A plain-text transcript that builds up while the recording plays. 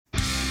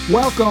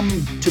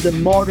Welcome to the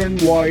Modern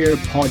Warrior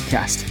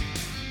Podcast.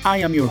 I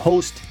am your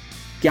host,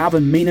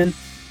 Gavin Meenan,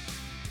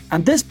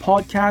 and this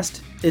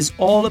podcast is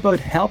all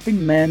about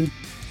helping men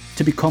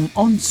to become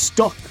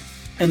unstuck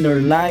in their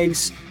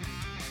lives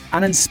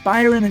and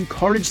inspire and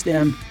encourage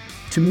them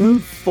to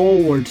move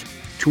forward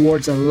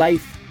towards a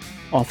life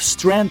of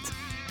strength,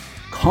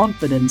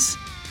 confidence,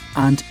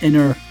 and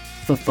inner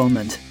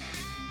fulfillment.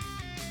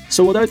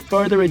 So without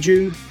further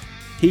ado,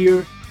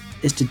 here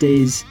is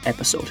today's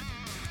episode.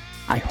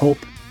 I hope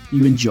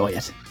you enjoy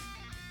it.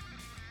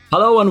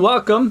 Hello and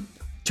welcome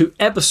to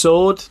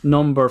episode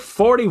number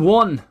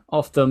 41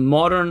 of the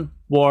Modern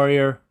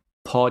Warrior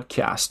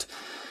Podcast.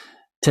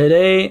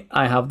 Today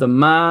I have the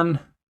man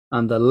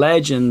and the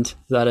legend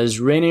that is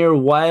Rainer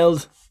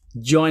Wylde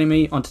joining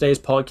me on today's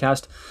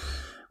podcast.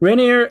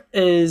 Rainer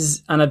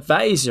is an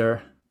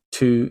advisor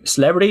to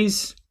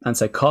celebrities and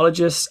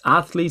psychologists,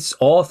 athletes,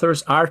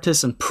 authors,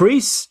 artists, and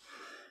priests.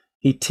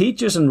 He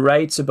teaches and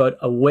writes about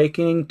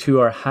awakening to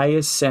our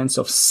highest sense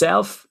of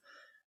self,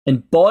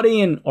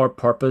 embodying our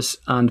purpose,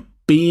 and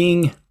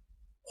being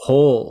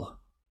whole.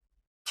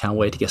 Can't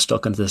wait to get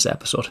stuck into this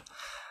episode.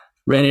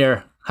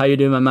 Rainer, how you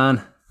doing, my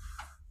man?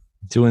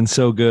 Doing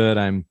so good.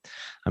 I'm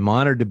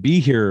honored to be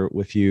here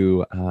with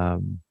you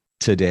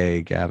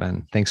today,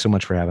 Gavin. Thanks so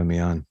much for having me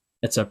on.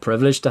 It's a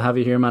privilege to have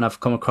you here, man.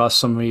 I've come across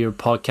some of your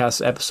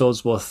podcast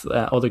episodes with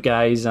other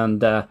guys,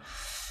 and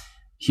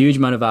huge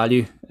amount of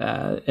value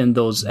in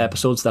those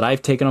episodes that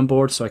I've taken on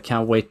board. So I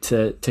can't wait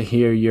to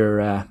hear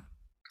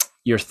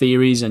your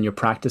theories and your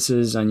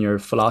practices and your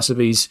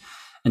philosophies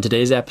in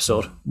today's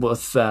episode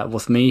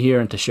with me here,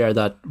 and to share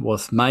that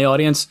with my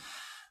audience.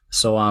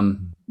 So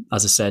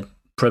as I said,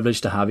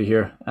 privileged to have you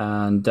here.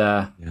 And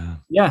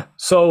yeah.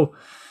 So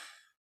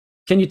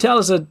can you tell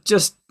us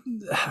just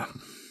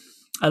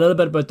a little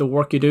bit about the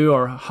work you do,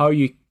 or how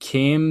you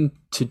came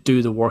to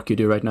do the work you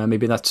do right now?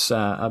 Maybe that's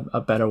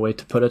a better way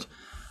to put it.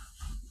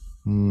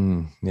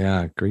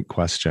 Yeah, great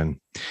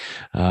question.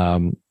 You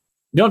don't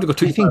have to go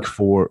too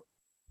far.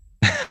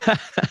 I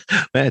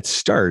think that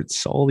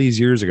starts all these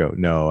years ago.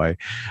 No,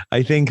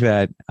 I think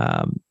that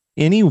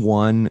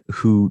anyone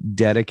who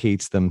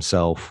dedicates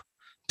themselves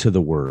to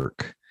the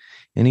work,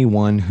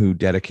 anyone who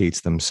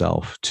dedicates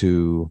themselves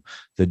to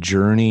the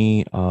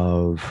journey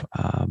of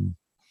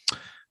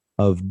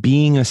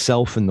being a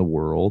self in the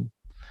world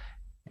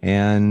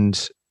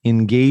and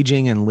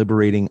engaging and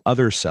liberating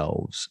other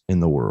selves in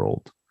the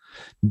world,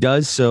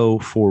 does so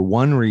for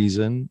one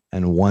reason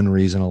and one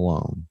reason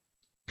alone.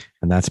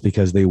 And that's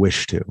because they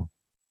wish to.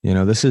 You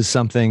know, this is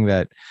something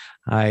that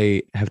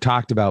I have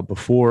talked about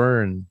before,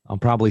 and I'll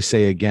probably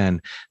say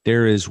again.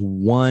 There is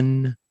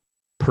one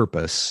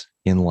purpose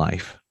in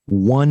life,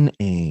 one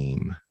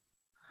aim,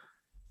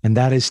 and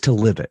that is to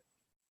live it.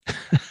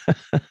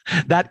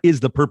 That is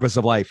the purpose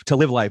of life, to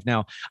live life.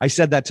 Now, I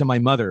said that to my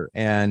mother,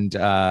 and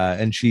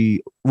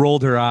she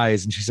rolled her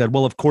eyes and she said,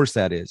 well, of course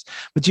that is.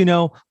 But you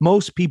know,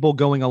 most people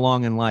going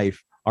along in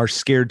life are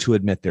scared to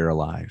admit they're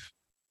alive.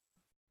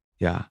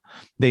 Yeah.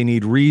 They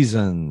need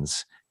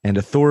reasons and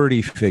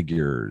authority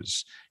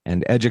figures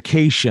and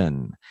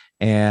education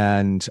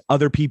and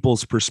other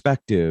people's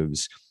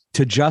perspectives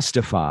to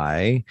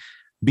justify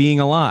being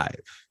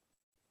alive,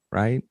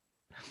 right?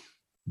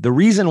 The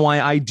reason why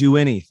I do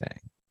anything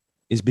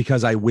is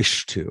because I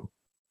wish to.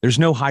 There's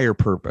no higher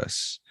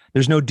purpose.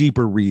 There's no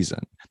deeper reason.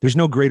 There's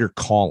no greater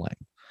calling.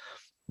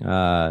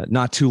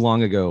 Not too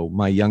long ago,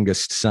 my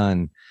youngest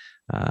son,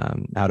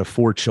 out of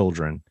 4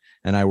 children,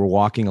 and I were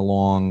walking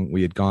along.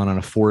 We had gone on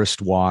a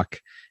forest walk,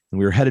 and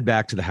we were headed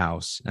back to the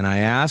house. And I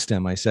asked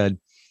him, I said,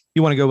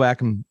 you want to go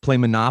back and play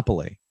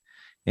Monopoly?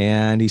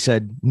 And he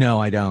said,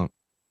 no, I don't.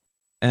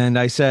 And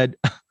I said,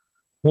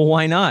 well,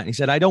 why not? He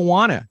said, I don't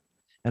want to.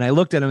 And I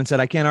looked at him and said,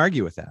 I can't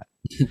argue with that.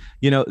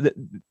 You know,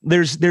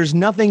 there's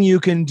nothing you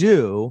can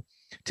do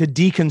to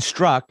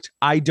deconstruct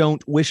I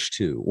don't wish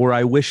to, or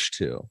I wish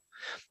to.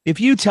 If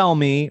you tell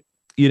me,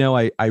 you know,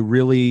 I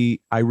really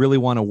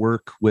want to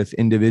work with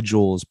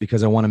individuals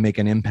because I want to make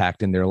an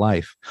impact in their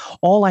life,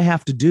 all I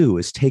have to do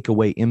is take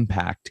away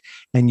impact,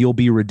 and you'll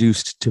be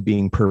reduced to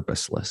being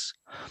purposeless.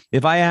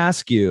 If I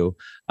ask you,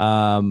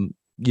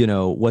 you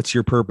know, what's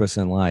your purpose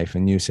in life?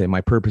 And you say,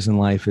 my purpose in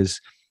life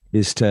is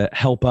to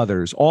help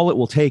others. All it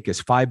will take is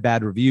 5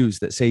 bad reviews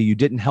that say you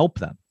didn't help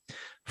them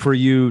for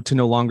you to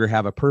no longer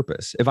have a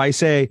purpose. If I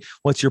say,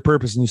 what's your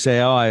purpose? And you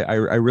say, oh, I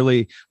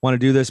really want to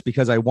do this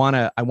because I want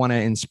to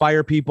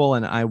inspire people,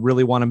 and I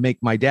really want to make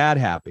my dad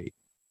happy.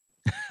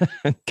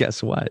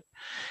 Guess what?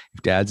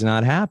 If dad's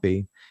not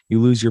happy, you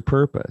lose your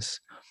purpose.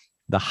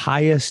 The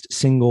highest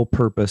single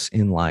purpose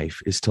in life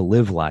is to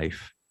live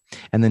life,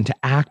 and then to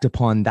act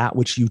upon that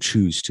which you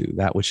choose to,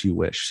 that which you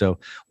wish. So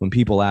when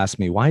people ask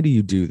me, why do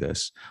you do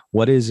this?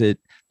 What is it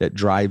that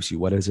drives you?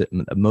 What is it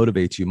that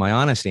motivates you? My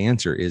honest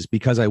answer is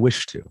because I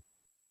wish to.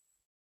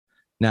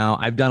 Now,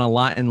 I've done a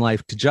lot in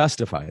life to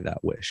justify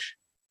that wish.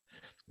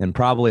 And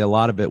probably a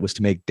lot of it was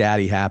to make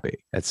daddy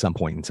happy at some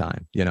point in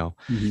time,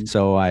 Mm-hmm.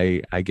 So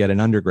I get an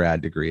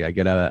undergrad degree. I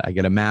get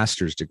a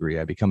master's degree.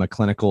 I become a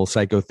clinical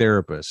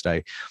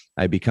psychotherapist.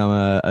 I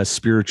become a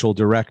spiritual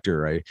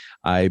director.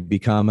 I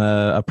become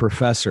a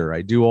professor.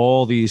 I do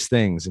all these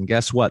things. And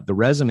guess what? The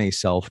resume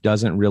self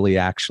doesn't really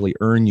actually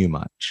earn you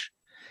much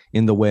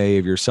in the way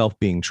of yourself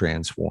being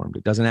transformed.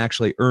 It doesn't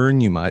actually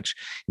earn you much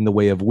in the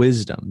way of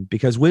wisdom,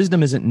 because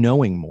wisdom isn't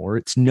knowing more.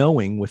 It's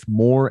knowing with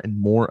more and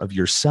more of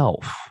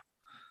yourself.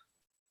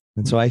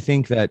 And so I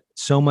think that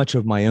so much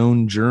of my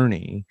own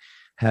journey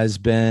has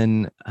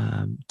been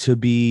to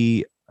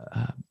be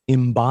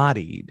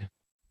embodied,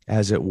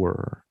 as it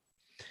were.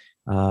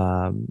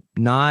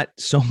 Not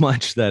so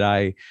much that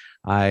I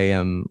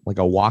am like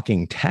a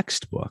walking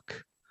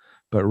textbook,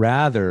 but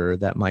rather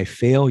that my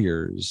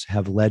failures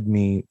have led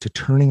me to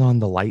turning on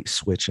the light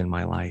switch in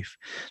my life.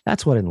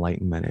 That's what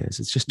enlightenment is.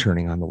 It's just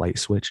turning on the light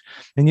switch.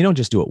 And you don't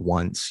just do it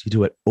once, you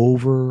do it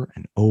over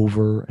and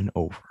over and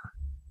over.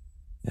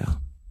 Yeah.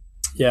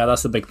 Yeah,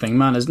 that's the big thing,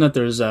 man, isn't it?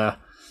 There's a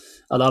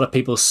lot of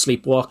people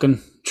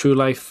sleepwalking through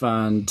life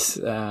and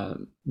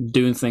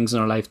doing things in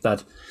their life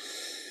that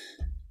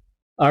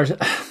are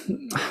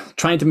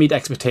trying to meet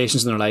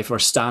expectations in their life or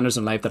standards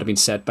in life that have been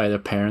set by their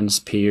parents,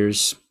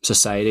 peers,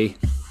 society.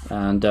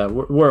 And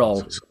we're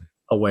all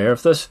aware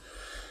of this.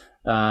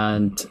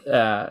 And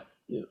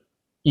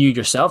you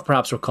yourself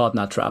perhaps were caught in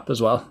that trap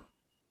as well.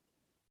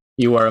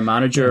 You were a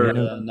manager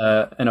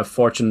in a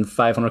Fortune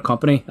 500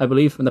 company, I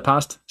believe, in the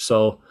past.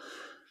 So,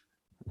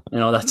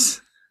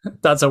 that's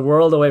a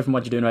world away from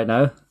what you're doing right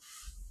now.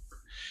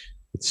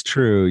 It's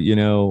true.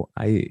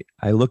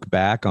 I look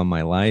back on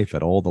my life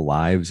at all the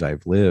lives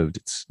I've lived.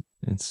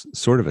 It's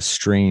sort of a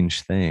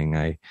strange thing.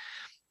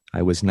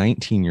 I was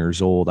 19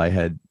 years old. I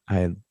had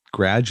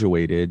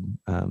graduated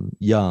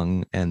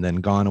young and then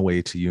gone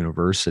away to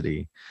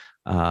university.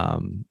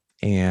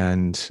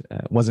 And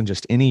it wasn't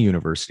just any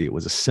university, it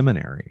was a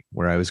seminary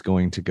where I was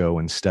going to go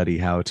and study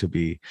how to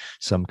be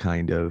some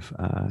kind of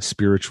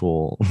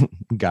spiritual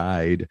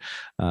guide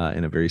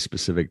in a very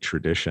specific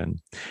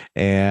tradition.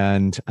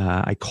 And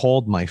I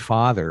called my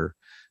father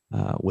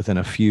within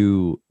a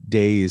few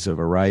days of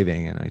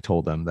arriving, and I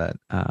told him that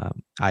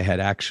I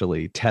had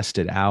actually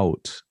tested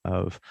out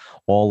of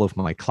all of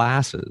my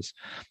classes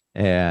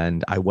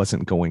and I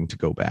wasn't going to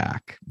go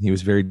back. He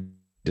was very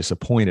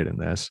disappointed in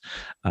this,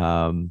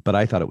 but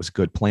I thought it was a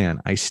good plan.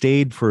 I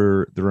stayed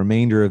for the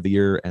remainder of the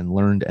year and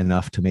learned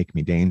enough to make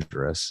me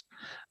dangerous.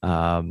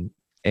 And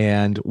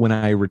when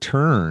I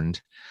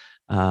returned,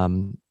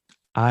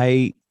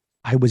 I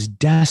was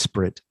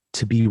desperate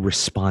to be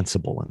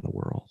responsible in the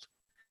world.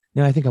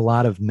 I think a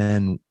lot of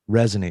men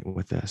resonate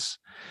with this.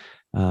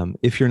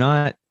 If you're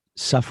not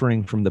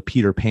suffering from the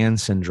Peter Pan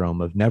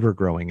syndrome of never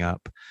growing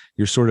up,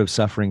 you're sort of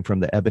suffering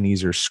from the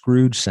Ebenezer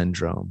Scrooge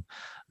syndrome,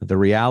 the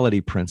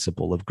reality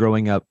principle of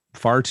growing up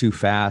far too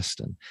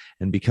fast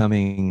and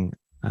becoming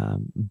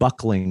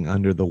buckling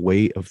under the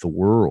weight of the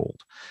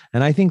world.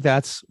 And I think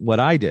that's what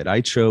I did.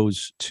 I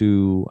chose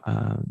to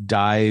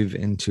dive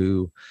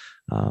into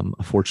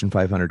a Fortune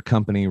 500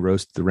 company,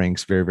 rose to the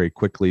ranks very, very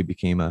quickly,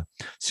 became a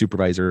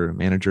supervisor, a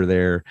manager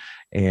there,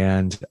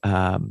 and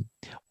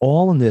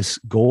all in this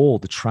goal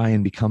to try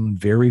and become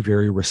very,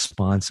 very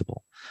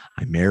responsible.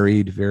 I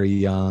married very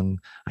young.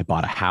 I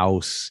bought a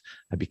house.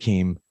 I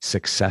became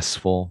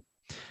successful.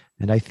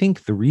 And I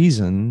think the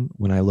reason,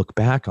 when I look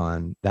back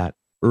on that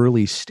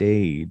early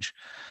stage,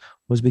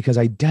 was because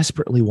I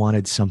desperately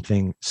wanted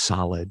something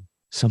solid,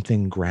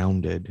 something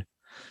grounded.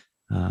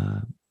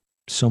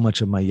 So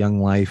much of my young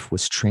life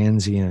was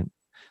transient,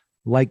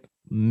 like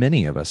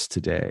many of us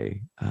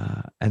today.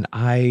 And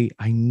I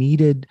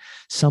needed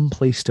some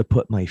place to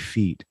put my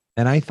feet.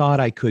 And I thought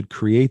I could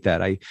create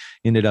that. I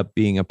ended up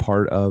being a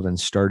part of and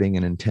starting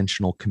an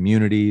intentional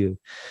community of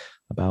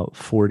about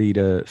 40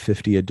 to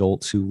 50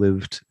 adults who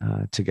lived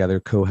together,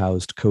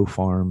 co-housed,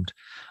 co-farmed.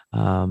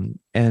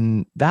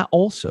 And that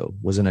also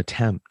was an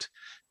attempt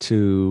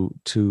to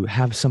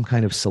have some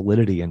kind of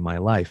solidity in my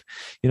life.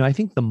 I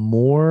think the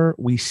more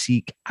we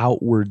seek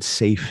outward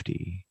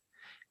safety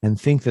and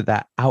think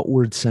that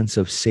outward sense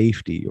of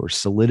safety or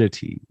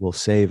solidity will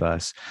save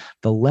us,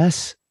 the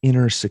less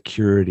inner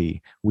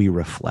security we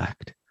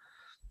reflect.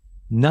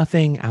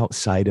 Nothing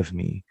outside of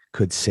me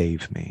could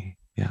save me.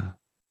 Yeah.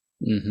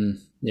 Mm-hmm.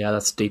 Yeah,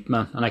 that's deep,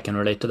 man. And I can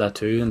relate to that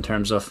too, in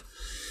terms of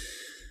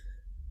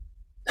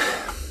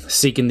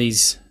seeking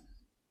these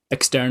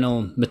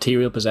external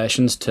material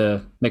possessions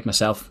to make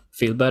myself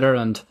feel better.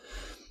 And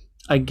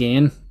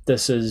again,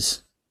 this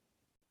is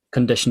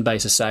conditioned by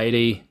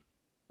society.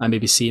 I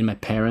maybe seeing my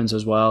parents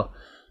as well.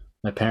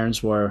 My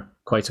parents were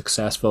quite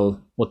successful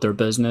with their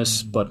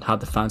business, but had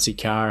the fancy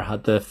car,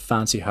 had the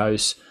fancy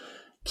house,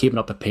 keeping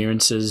up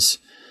appearances,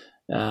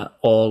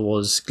 all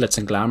was glitz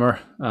and glamour.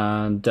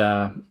 And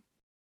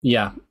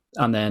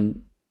and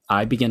then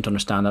I began to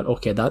understand that,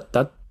 okay,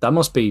 that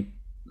must be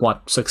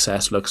what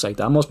success looks like.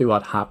 That must be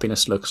what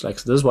happiness looks like.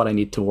 So this is what I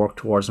need to work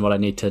towards and what I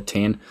need to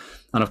attain.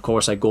 And of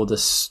course, I go the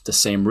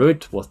same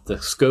route with the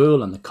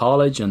school and the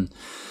college. And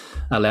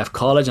I left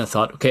college and I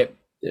thought, okay,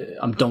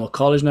 I'm done with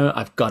college now.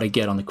 I've got to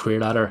get on the career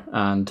ladder,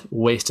 and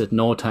wasted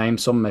no time.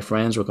 Some of my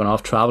friends were going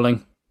off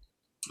traveling.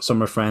 Some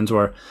of my friends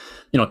were,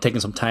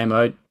 taking some time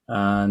out.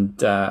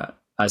 And I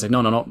was like,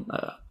 no,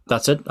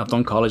 that's it. I've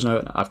done college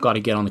now. I've got to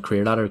get on the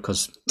career ladder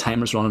because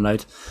time is running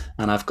out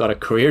and I've got a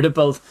career to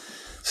build.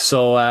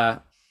 So,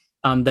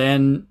 and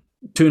then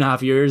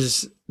 2.5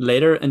 years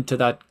later into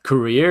that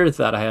career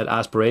that I had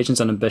aspirations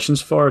and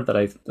ambitions for, that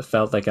I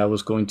felt like I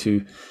was going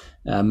to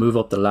move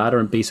up the ladder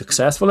and be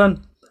successful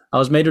in, I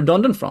was made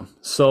redundant from.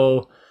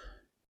 So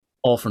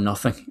all for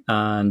nothing.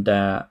 And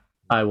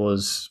I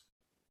was,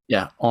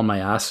 on my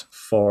ass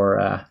for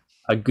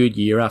a good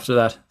year after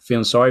that,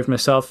 feeling sorry for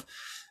myself.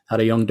 Had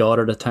a young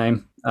daughter at the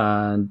time,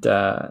 and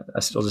I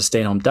was a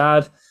stay-at-home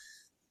dad.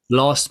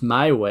 Lost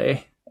my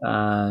way,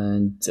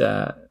 and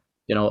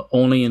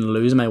only in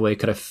losing my way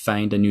could I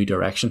find a new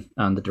direction.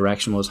 And the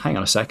direction was, hang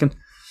on a second,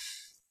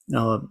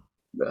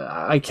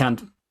 I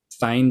can't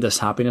find this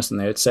happiness on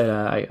the outside.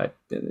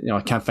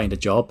 I can't find a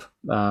job.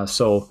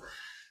 So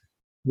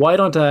why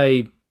don't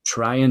I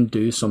try and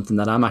do something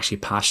that I'm actually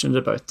passionate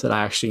about, that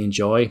I actually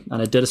enjoy?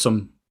 And I did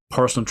some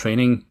personal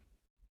training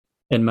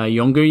in my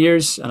younger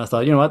years, and I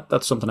thought, you know what,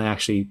 that's something I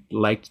actually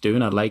liked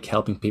doing. I like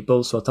helping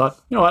people. So I thought,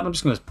 you know what, I'm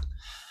just going to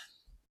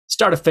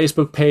start a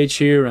Facebook page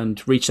here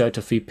and reach out to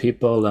a few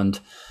people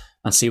and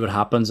see what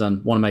happens.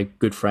 And one of my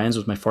good friends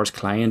was my first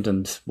client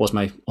and was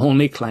my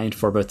only client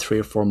for about 3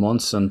 or 4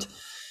 months. And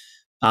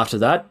after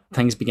that,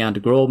 things began to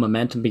grow,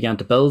 momentum began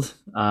to build,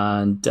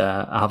 and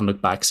I haven't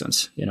looked back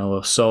since,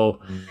 So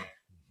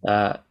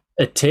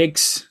it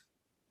takes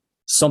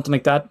something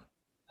like that.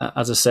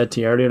 As I said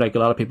to you earlier, like a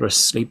lot of people are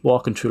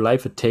sleepwalking through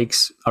life. It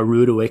takes a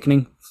rude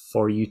awakening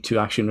for you to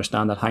actually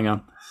understand that, hang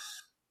on,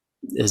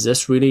 is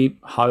this really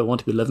how I want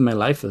to be living my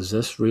life? Is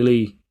this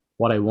really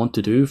what I want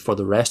to do for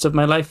the rest of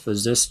my life?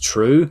 Is this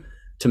true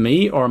to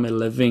me, or am I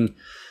living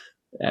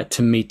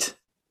to meet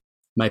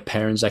my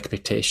parents'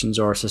 expectations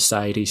or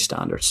society's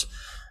standards?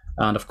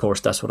 And of course,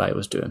 that's what I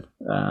was doing.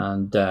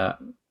 And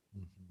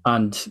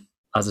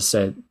as I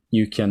said,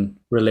 you can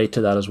relate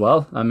to that as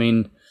well. I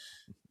mean,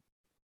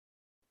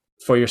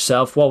 for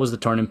yourself, what was the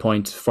turning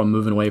point from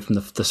moving away from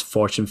this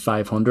Fortune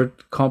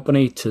 500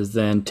 company to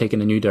then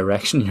taking a new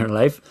direction in your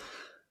life?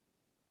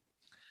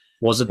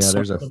 Was it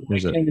there's a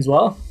as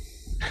well?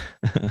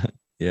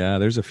 Yeah,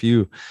 there's a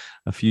few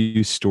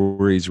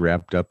stories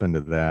wrapped up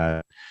into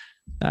that.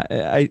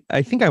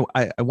 I think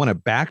I want to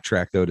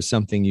backtrack though to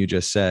something you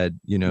just said,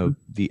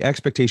 the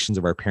expectations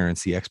of our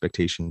parents, the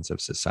expectations of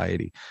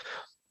society,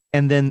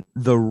 and then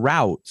the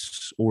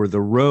routes or the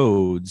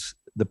roads,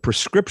 the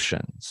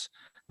prescriptions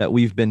that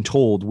we've been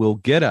told will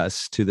get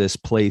us to this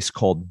place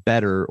called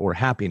better or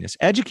happiness.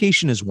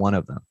 Education is one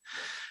of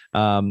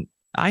them.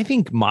 I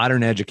think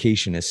modern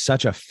education is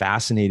such a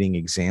fascinating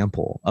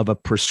example of a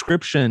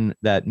prescription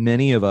that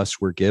many of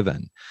us were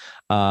given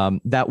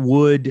that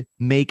would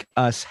make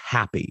us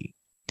happy,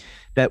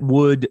 that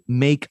would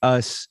make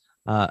us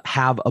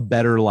have a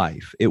better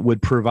life. It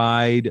would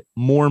provide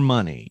more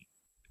money,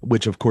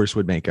 which of course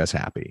would make us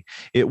happy.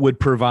 It would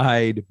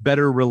provide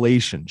better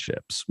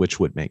relationships, which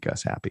would make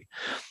us happy.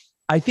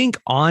 I think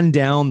on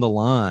down the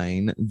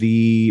line,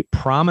 the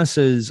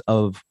promises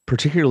of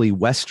particularly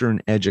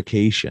Western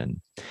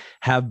education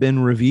have been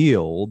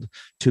revealed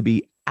to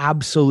be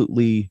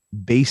absolutely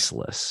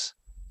baseless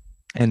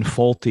and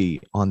faulty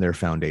on their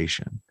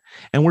foundation.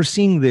 And we're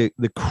seeing the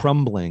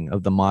crumbling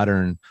of the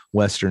modern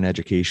Western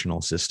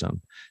educational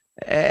system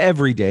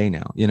every day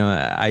now.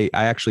 I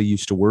actually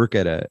used to work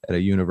at a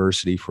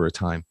university for a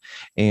time,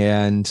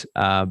 and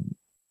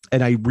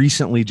I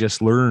recently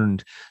just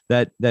learned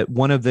that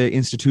one of the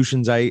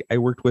institutions I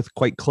worked with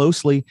quite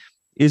closely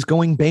is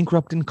going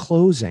bankrupt and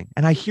closing.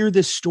 And I hear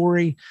this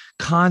story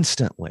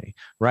constantly,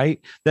 right?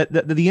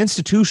 That the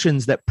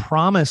institutions that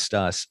promised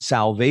us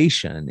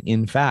salvation,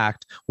 in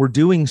fact, were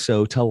doing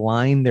so to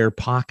line their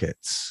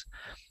pockets.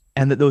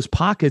 And that those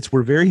pockets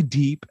were very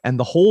deep and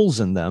the holes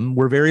in them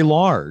were very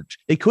large.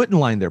 They couldn't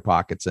line their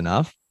pockets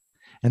enough,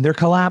 and they're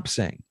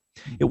collapsing.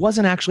 It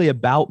wasn't actually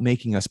about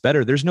making us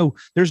better. There's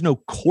no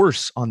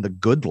course on the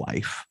good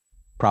life,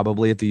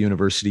 probably at the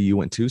university you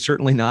went to,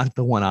 certainly not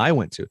the one I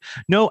went to.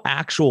 No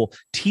actual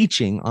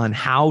teaching on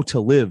how to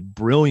live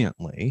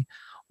brilliantly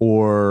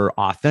or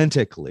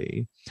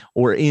authentically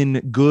or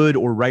in good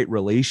or right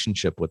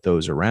relationship with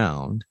those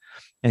around.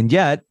 And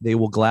yet they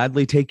will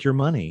gladly take your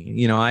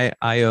money.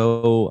 I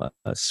owe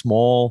a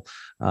small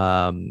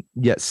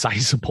yet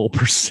sizable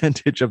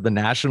percentage of the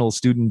national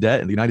student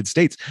debt in the United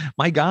States.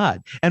 My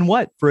God. And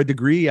what? For a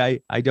degree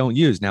I don't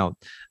use. Now,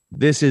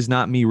 this is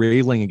not me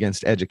railing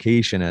against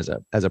education as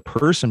a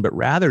person, but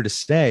rather to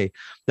say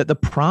that the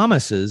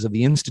promises of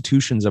the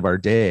institutions of our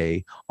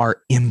day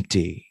are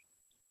empty.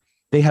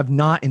 They have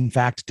not, in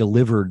fact,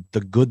 delivered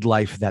the good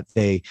life that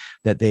they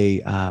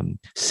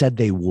said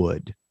they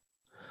would.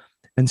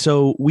 And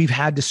so we've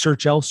had to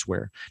search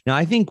elsewhere. Now,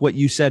 I think what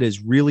you said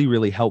is really,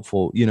 really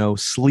helpful,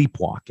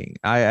 sleepwalking.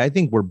 I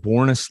think we're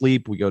born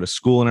asleep. We go to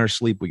school in our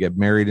sleep. We get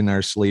married in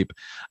our sleep.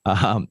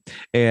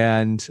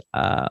 And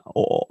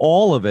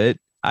all of it,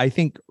 I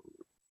think,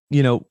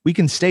 we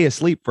can stay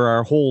asleep for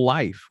our whole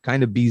life,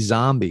 kind of be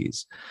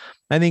zombies.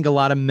 I think a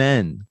lot of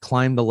men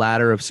climb the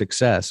ladder of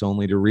success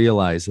only to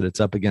realize that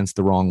it's up against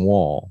the wrong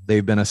wall.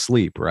 They've been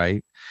asleep,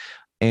 right?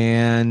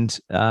 And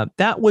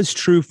that was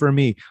true for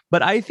me.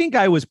 But I think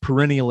I was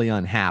perennially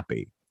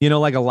unhappy.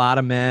 Like a lot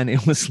of men,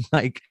 it was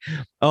like,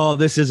 oh,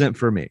 this isn't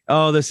for me.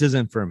 Oh, this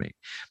isn't for me.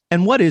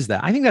 And what is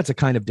that? I think that's a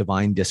kind of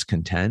divine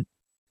discontent.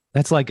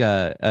 That's like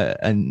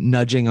a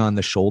nudging on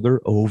the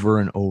shoulder over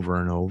and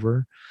over and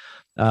over.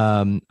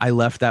 I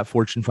left that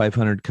Fortune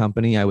 500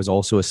 company. I was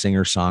also a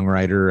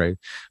singer-songwriter. I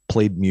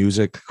played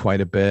music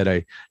quite a bit.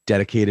 I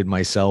dedicated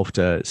myself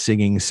to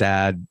singing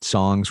sad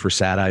songs for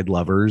sad-eyed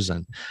lovers,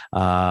 and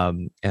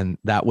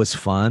that was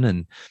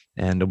fun.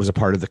 And it was a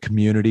part of the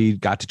community.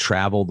 Got to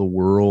travel the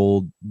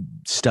world,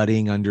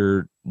 studying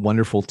under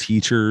wonderful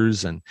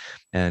teachers and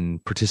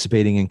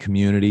participating in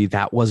community.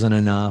 That wasn't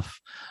enough.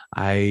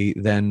 I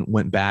then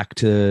went back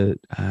to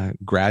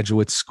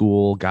graduate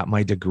school, got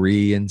my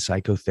degree in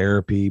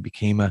psychotherapy,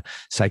 became a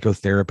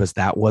psychotherapist.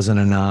 That wasn't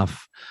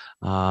enough.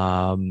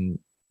 And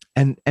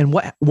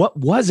what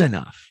was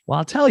enough? Well,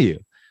 I'll tell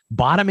you,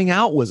 bottoming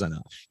out was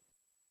enough.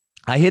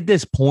 I hit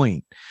this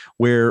point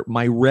where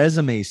my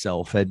resume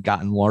self had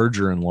gotten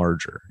larger and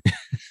larger,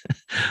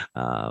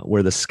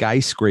 where the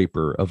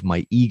skyscraper of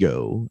my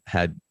ego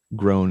had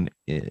grown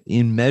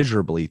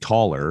immeasurably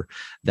taller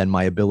than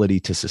my ability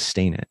to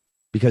sustain it.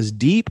 Because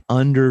deep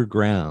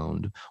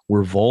underground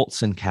were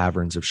vaults and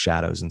caverns of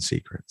shadows and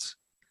secrets,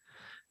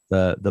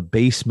 the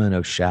basement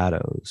of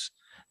shadows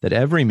that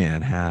every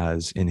man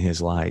has in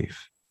his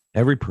life,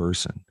 every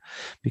person.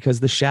 Because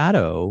the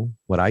shadow,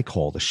 what I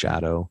call the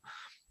shadow,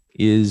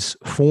 is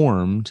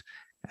formed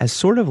as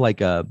sort of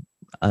like a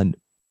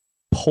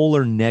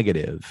polar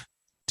negative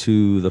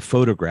to the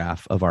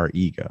photograph of our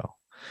ego.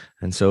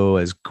 And so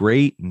as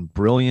great and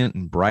brilliant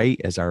and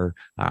bright as our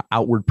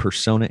outward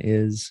persona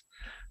is,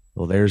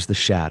 well, there's the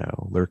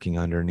shadow lurking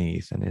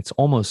underneath, and it's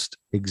almost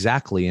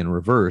exactly in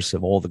reverse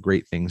of all the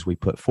great things we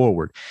put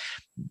forward.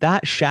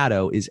 That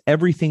shadow is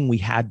everything we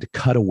had to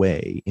cut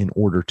away in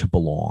order to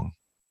belong,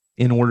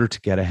 in order to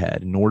get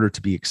ahead, in order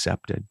to be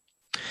accepted.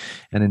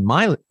 And in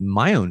my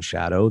own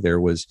shadow, there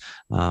was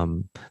how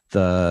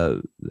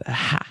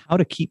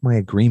to keep my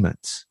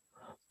agreements,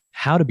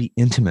 how to be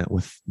intimate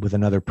with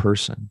another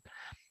person,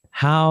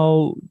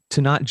 how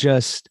to not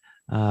just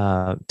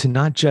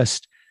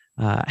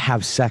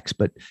have sex,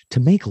 but to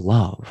make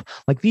love.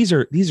 Like these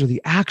are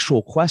the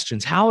actual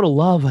questions: how to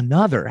love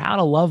another, how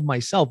to love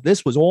myself.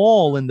 This was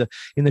all in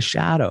the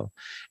shadow,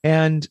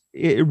 and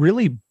it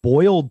really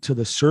boiled to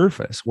the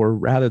surface, or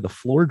rather, the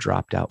floor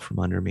dropped out from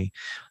under me,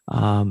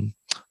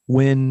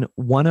 when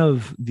one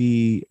of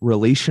the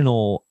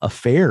relational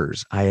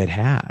affairs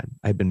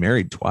I'd been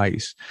married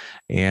twice,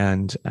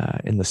 and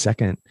in the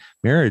second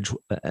marriage,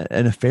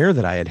 an affair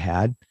that I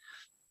had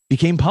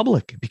became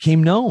public,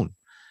 became known.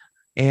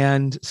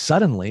 And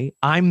suddenly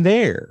I'm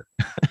there,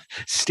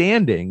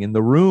 standing in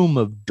the room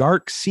of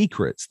dark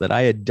secrets that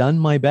I had done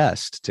my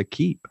best to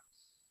keep.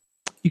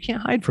 You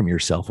can't hide from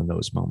yourself in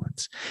those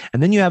moments.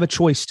 And then you have a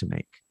choice to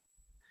make.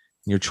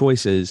 Your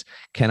choice is,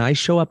 can I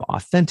show up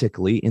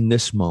authentically in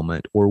this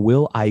moment, or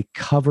will I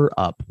cover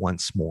up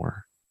once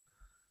more?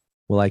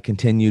 Will I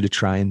continue to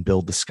try and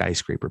build the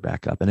skyscraper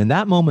back up? And in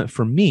that moment,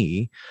 for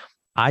me,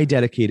 I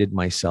dedicated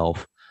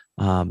myself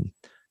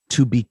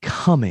to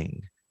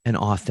becoming an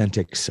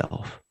authentic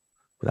self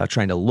without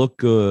trying to look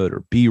good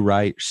or be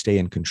right, or stay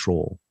in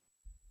control.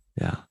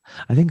 Yeah.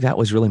 I think that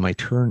was really my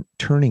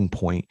turning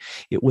point.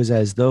 It was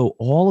as though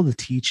all of the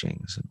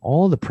teachings and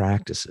all of the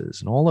practices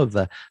and all of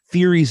the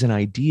theories and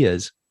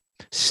ideas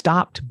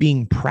stopped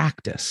being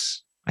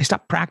practice. I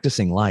stopped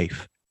practicing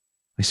life.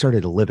 I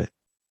started to live it.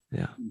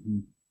 Yeah.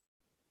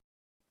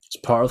 It's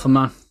powerful,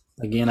 man.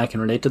 Again, I can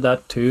relate to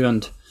that too.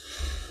 And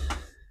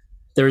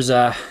there's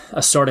a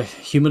sort of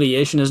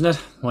humiliation, isn't it?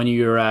 When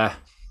your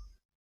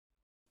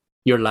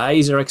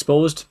lies are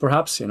exposed,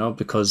 perhaps,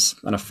 because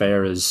an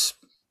affair is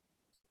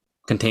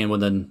contained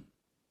within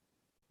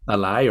a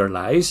lie or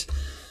lies,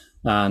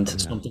 and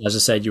something, as I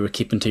said, you were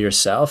keeping to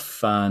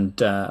yourself, and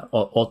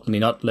ultimately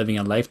not living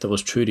a life that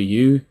was true to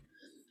you.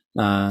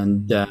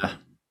 And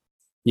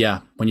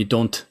when you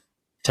don't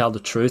tell the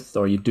truth,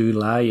 or you do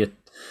lie,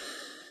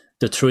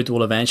 the truth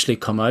will eventually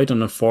come out.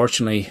 And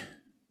unfortunately,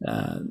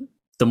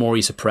 the more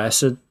you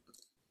suppress it,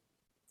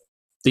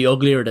 the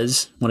uglier it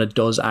is when it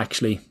does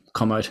actually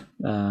come out,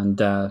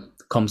 and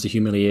comes the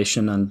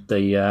humiliation and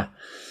the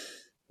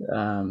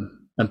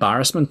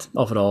embarrassment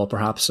of it all,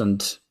 perhaps.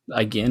 And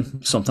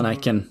again, something I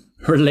can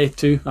relate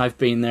to. I've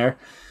been there,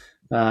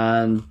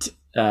 and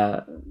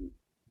in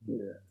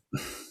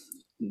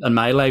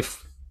my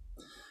life,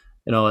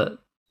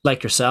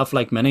 like yourself,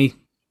 like many,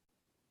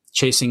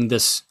 chasing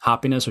this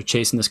happiness or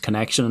chasing this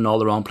connection in all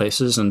the wrong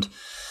places. And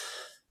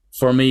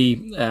for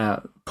me,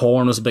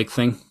 porn was a big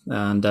thing,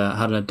 and I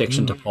had an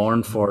addiction to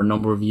porn for a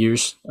number of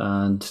years.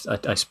 And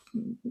I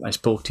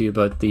spoke to you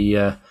about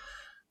the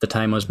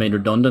time I was made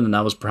redundant, and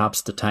that was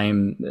perhaps the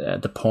time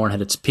the porn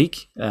hit its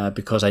peak,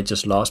 because I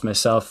just lost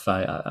myself.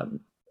 I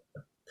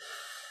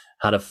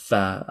had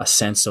a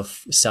sense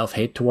of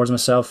self-hate towards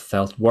myself,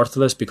 felt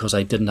worthless because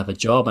I didn't have a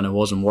job and I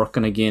wasn't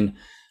working. Again,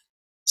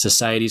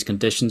 society's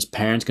conditions,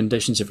 parents'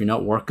 conditions. If you're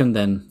not working,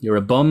 then you're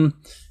a bum.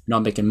 You're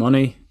not making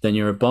money, then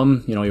you're a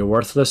bum. You're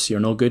worthless.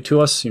 You're no good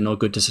to us. You're no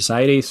good to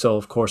society. So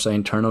of course I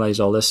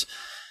internalized all this,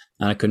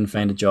 and I couldn't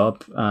find a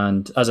job.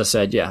 And as I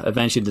said,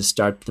 eventually to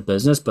start the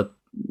business, but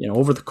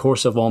over the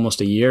course of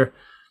almost a year,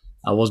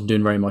 I wasn't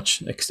doing very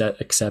much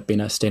except being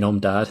a stay-at-home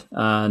dad.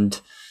 And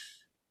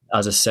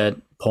as I said,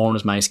 porn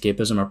was my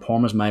escapism, or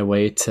porn was my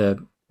way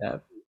to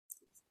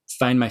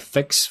find my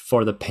fix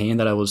for the pain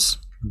that I was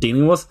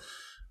dealing with,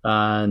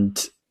 and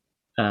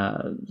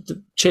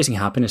chasing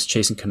happiness,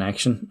 chasing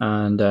connection.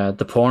 And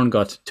the porn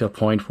got to a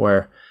point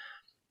where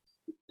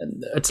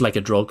it's like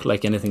a drug,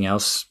 like anything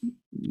else.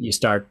 You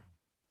start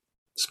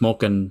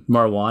smoking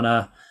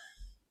marijuana,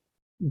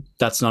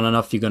 that's not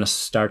enough. You're going to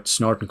start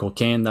snorting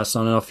cocaine, that's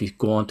not enough. You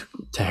go on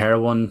to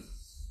heroin,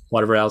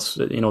 whatever else.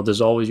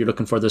 There's always, you're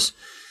looking for this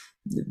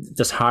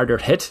harder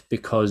hit,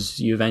 because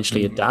you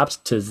eventually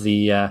adapt to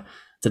the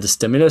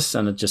stimulus,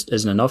 and it just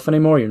isn't enough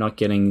anymore. You're not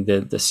getting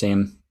the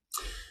same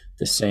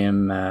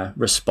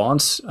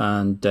response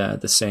and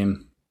the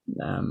same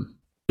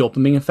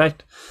dopamine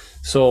effect.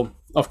 So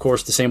of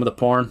course the same with the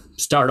porn.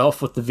 Start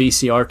off with the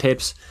VCR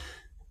tapes,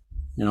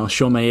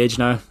 show my age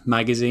now,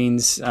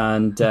 magazines,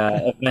 and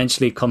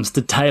eventually comes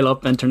to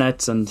dial-up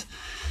internet and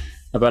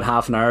about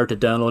half an hour to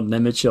download an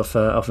image of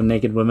a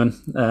naked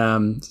woman.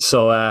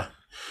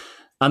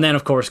 And then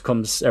of course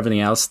comes everything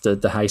else,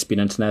 the high-speed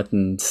internet,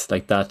 and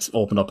like that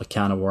opened up a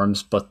can of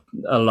worms. But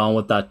along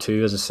with that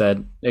too, as I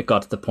said, it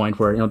got to the point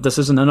where this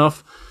isn't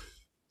enough.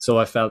 So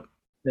I felt,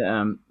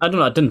 I don't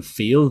know, I didn't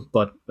feel,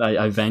 but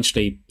I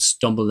eventually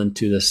stumbled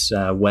into this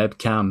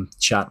webcam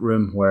chat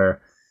room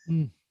where,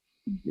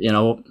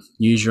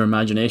 use your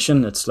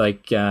imagination. It's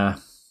like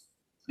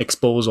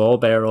expose all,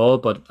 bare all.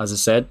 But as I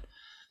said,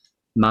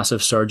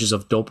 massive surges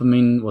of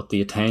dopamine with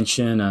the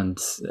attention and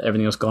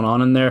everything that's going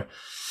on in there.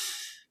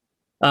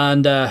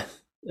 And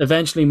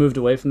eventually moved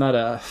away from that.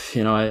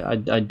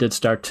 I did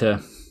start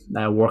to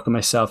work on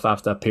myself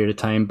after that period of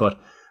time, but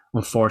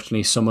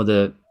unfortunately, some of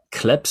the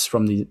clips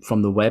from the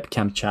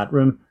webcam chat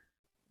room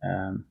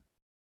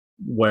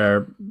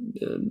were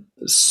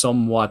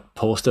somewhat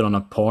posted on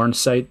a porn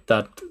site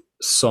that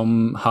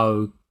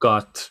somehow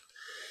got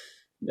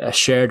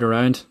shared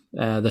around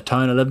the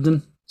town I lived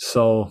in.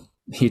 So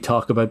you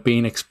talk about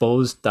being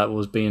exposed, that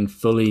was being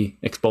fully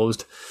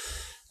exposed.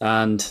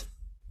 And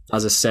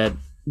as I said,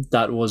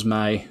 that was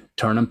my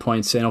turning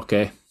point, saying,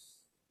 okay,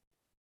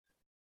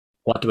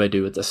 what do I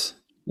do with this?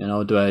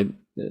 Do I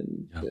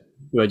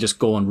just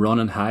go and run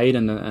and hide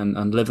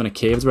and live in a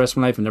cave the rest of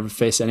my life and never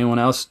face anyone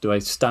else? Do I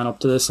stand up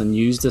to this and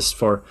use this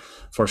for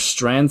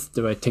strength?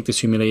 Do I take this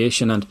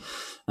humiliation and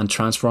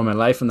transform my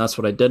life? And that's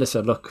what I did. I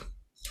said, look,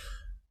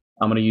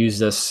 I'm going to use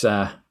this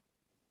to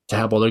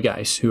help other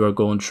guys who are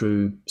going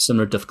through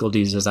similar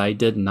difficulties as I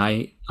did, and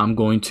I'm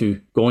going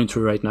through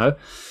right now.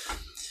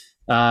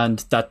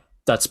 And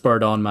that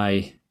spurred on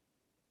my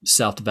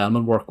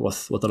self-development work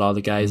with a lot of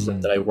the guys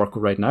that I work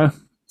with right now.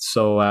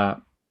 So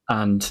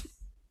and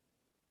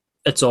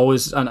it's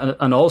always,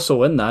 and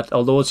also in that,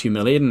 although it's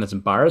humiliating, it's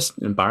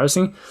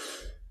embarrassing,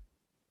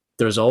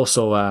 there's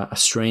also a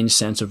strange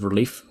sense of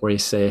relief where you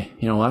say,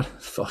 you know what,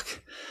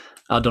 fuck,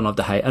 I don't have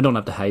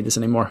to hide this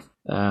anymore.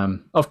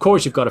 Of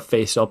course you've got to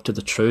face up to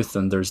the truth,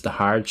 and there's the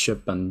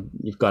hardship, and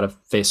you've got to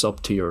face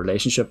up to your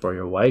relationship or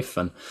your wife,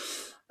 and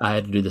I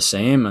had to do the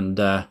same.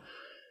 And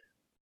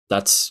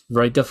that's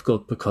very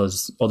difficult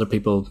because other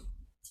people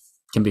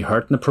can be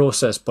hurt in the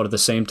process, but at the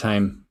same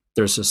time,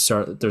 there's a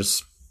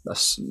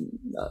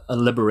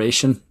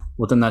liberation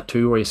within that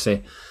too, where you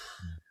say,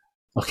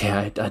 okay,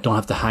 I don't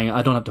have to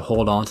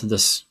hold on to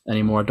this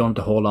anymore. I don't have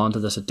to hold on to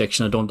this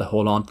addiction. I don't have to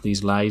hold on to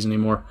these lies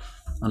anymore.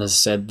 And as I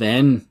said,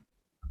 then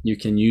you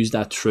can use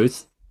that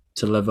truth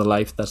to live a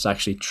life that's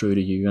actually true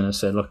to you. And I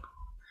said, look,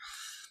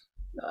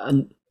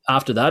 and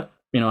after that,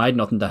 I had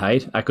nothing to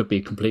hide. I could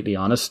be completely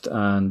honest.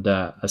 And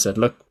I said,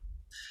 look,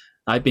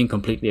 I've been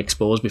completely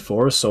exposed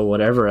before, so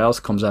whatever else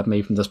comes at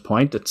me from this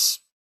point, it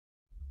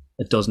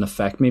doesn't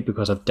affect me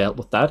because I've dealt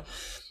with that.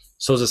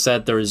 So as I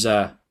said, there is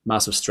a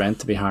massive strength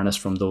to be harnessed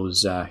from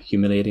those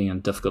humiliating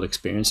and difficult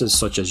experiences,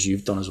 such as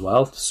you've done as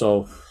well.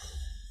 So,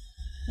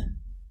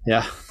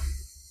 yeah.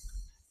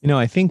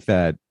 I think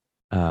that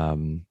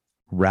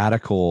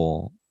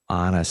radical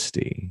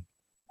honesty,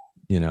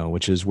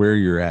 which is where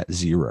you're at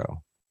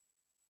zero,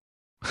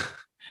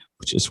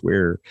 which is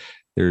where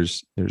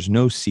there's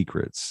no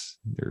secrets.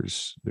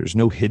 There's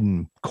no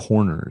hidden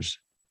corners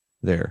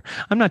there.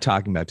 I'm not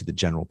talking about to the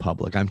general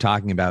public. I'm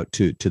talking about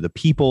to the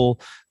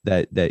people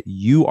that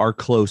you are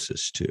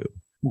closest to,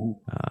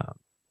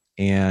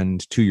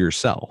 and to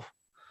yourself.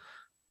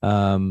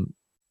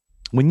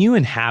 When you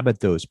inhabit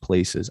those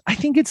places, I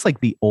think it's like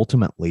the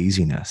ultimate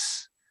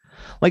laziness.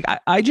 Like,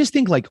 I just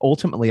think, like,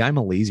 ultimately I'm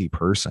a lazy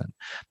person.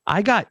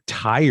 I got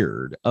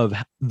tired of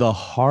the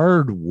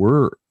hard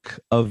work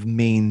of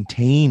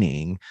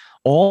maintaining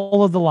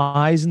all of the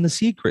lies and the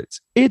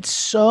secrets. It's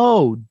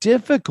so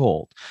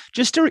difficult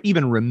just to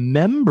even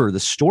remember the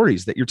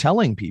stories that you're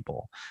telling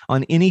people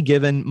on any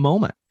given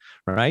moment,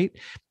 right?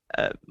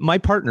 My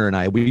partner and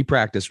I, we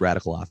practice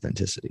radical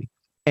authenticity.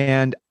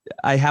 And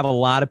I have a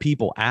lot of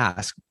people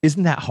ask,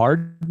 isn't that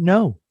hard?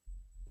 No,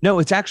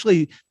 it's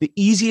actually the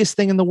easiest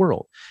thing in the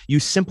world. You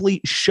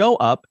simply show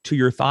up to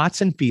your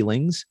thoughts and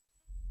feelings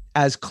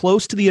as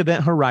close to the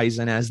event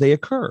horizon as they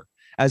occur,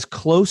 as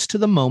close to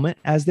the moment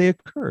as they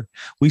occur.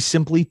 We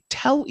simply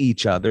tell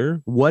each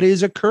other what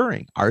is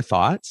occurring, our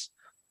thoughts,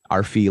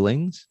 our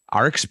feelings,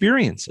 our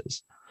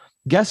experiences.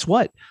 Guess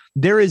what?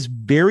 There is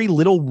very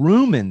little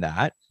room in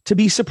that to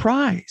be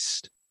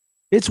surprised.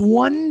 It's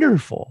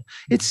wonderful.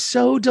 It's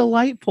so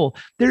delightful.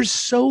 There's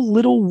so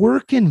little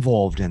work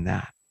involved in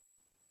that.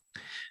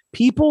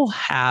 People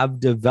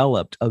have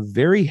developed a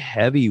very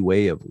heavy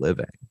way of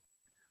living,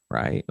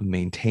 right? Of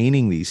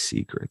maintaining these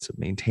secrets, of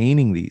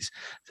maintaining these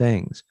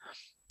things.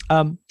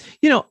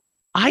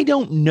 I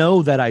don't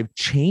know that I've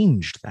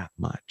changed that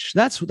much.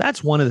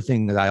 That's one of the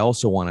things that I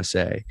also want to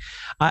say.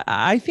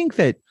 I think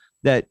that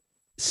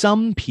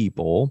some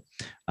people,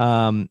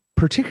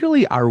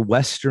 particularly our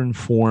Western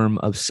form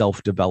of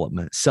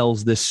self-development,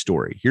 sells this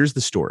story. Here's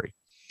the story.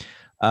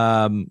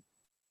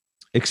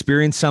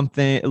 Experienced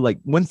something, like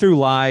went through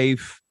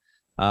life,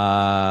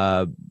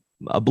 oblivious,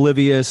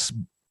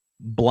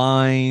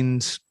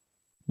 blind,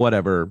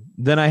 whatever.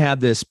 Then I had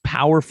this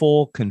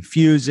powerful,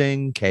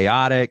 confusing,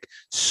 chaotic,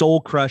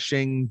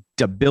 soul-crushing,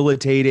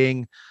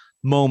 debilitating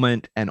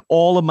moment, and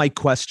all of my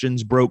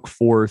questions broke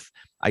forth.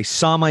 I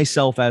saw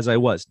myself as I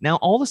was. Now,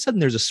 all of a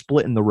sudden, there's a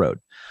split in the road.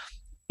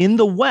 In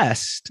the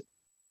West,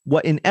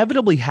 what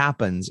inevitably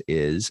happens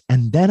is,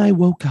 and then I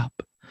woke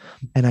up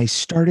and I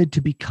started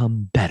to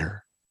become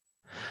better.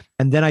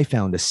 And then I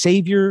found a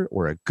savior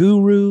or a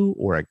guru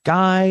or a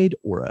guide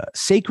or a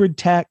sacred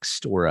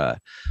text or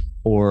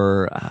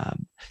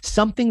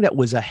something that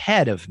was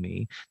ahead of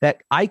me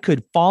that I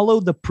could follow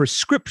the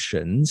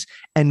prescriptions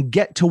and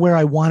get to where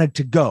I wanted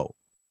to go.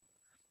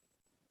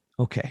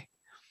 Okay.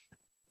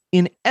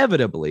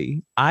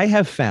 Inevitably, I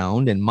have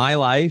found in my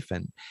life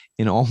and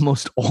in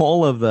almost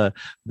all of the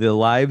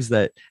lives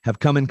that have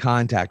come in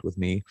contact with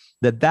me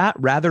that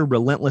rather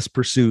relentless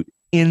pursuit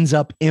ends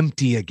up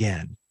empty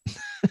again.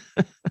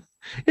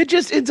 It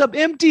just ends up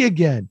empty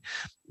again.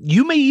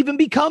 You may even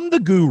become the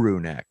guru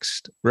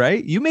next,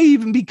 right? You may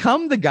even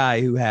become the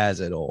guy who has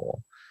it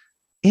all.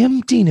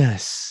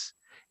 Emptiness.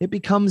 It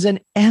becomes an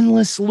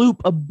endless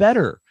loop of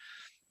better.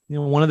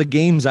 One of the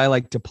games I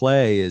like to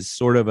play is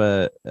sort of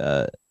a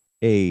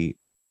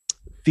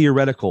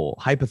theoretical,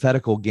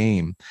 hypothetical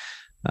game.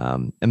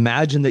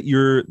 Imagine that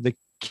you're the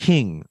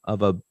king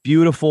of a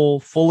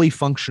beautiful, fully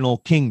functional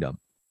kingdom.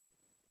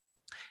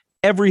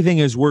 Everything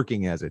is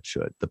working as it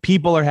should. The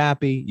people are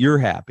happy. You're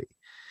happy.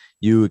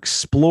 You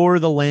explore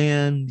the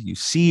land. You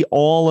see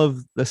all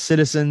of the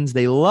citizens.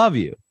 They love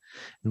you.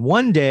 And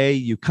one day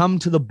you come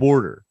to the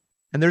border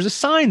and there's a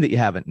sign that you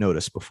haven't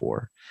noticed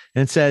before.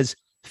 And it says,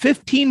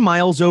 15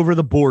 miles over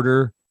the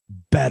border,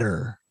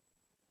 better.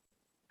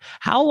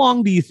 How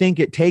long do you think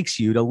it takes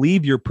you to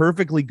leave your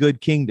perfectly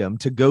good kingdom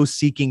to go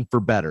seeking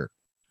for better?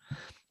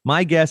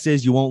 My guess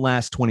is you won't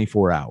last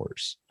 24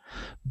 hours.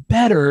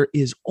 Better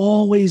is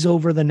always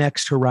over the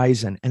next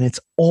horizon, and it's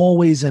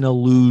always an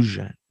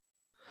illusion.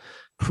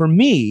 For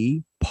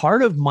me,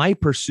 part of my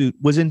pursuit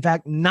was, in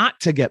fact, not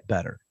to get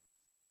better.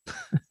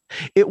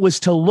 It was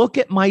to look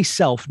at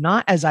myself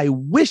not as I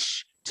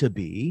wish to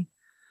be,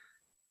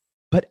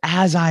 but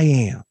as I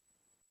am,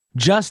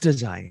 just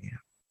as I am.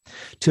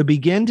 To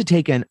begin to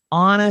take an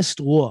honest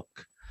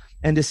look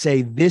and to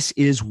say, this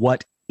is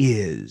what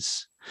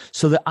is,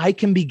 so that I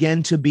can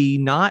begin to be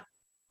not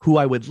who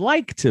I would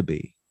like to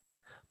be,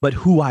 but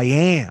who I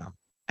am,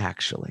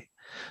 actually.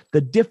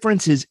 The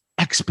difference is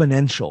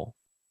exponential.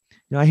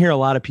 I hear a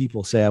lot of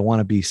people say, I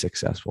want to be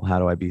successful. How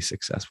do I be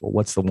successful?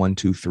 What's the 1,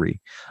 2, 3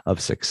 of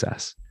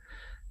success?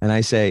 And I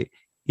say,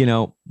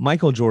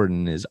 Michael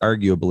Jordan is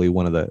arguably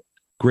one of the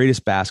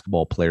greatest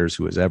basketball players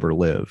who has ever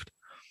lived.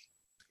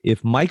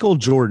 If Michael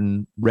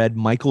Jordan read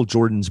Michael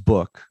Jordan's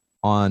book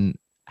on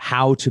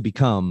how to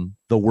become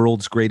the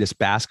world's greatest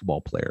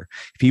basketball player,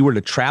 if he were to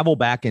travel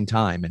back in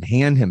time and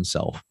hand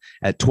himself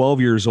at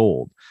 12 years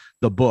old,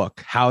 the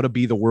book, How to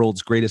Be the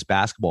World's Greatest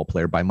Basketball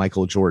Player by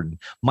Michael Jordan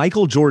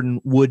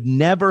would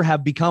never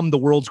have become the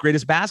world's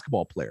greatest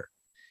basketball player.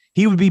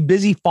 He would be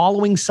busy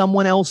following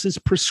someone else's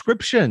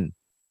prescription.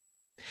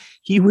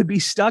 He would be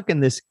stuck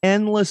in this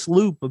endless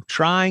loop of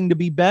trying to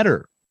be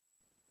better.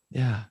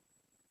 Yeah.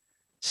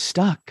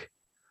 Stuck,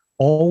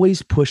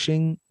 always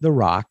pushing the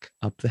rock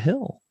up the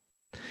hill.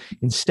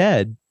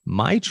 Instead,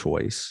 my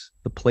choice,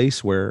 the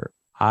place where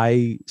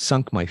I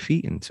sunk my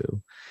feet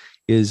into,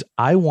 is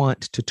I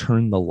want to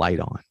turn the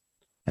light on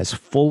as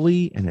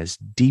fully and as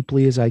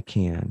deeply as I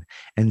can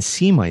and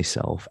see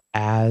myself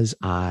as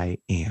I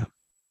am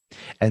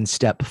and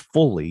step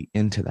fully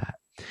into that.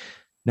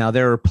 Now,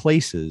 there are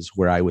places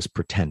where I was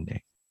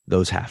pretending.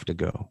 Those have to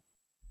go.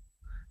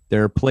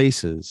 There are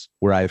places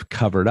where I've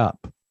covered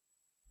up.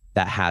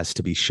 that has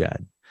to be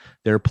shed.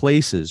 There are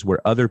places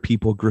where other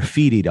people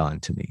graffitied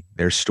onto me.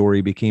 Their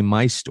story became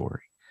my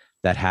story.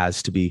 That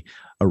has to be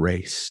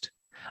erased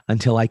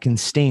until I can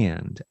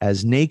stand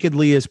as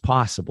nakedly as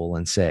possible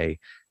and say,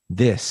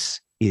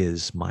 this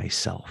is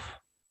myself.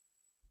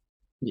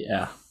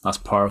 Yeah, that's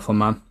powerful,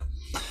 man.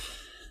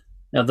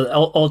 Now,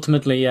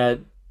 ultimately, I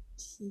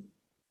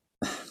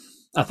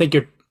think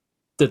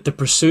the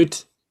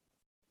pursuit,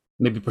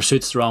 maybe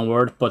pursuit's the wrong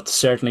word, but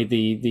certainly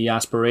the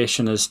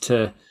aspiration is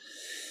to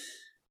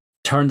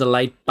turn the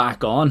light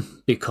back on,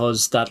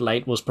 because that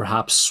light was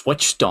perhaps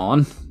switched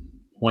on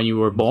when you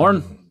were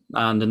born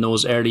and in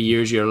those early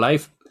years of your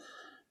life.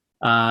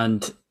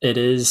 And it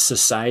is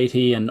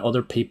society and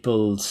other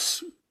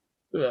people's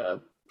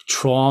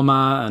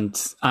trauma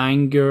and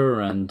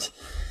anger and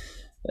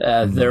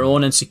their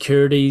own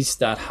insecurities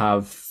that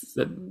have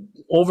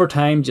over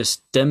time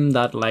just dimmed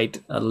that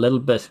light a little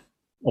bit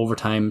over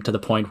time, to the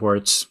point where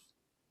it's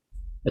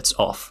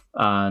off.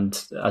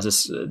 And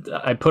as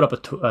I put up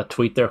a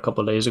tweet there a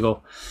couple of days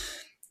ago,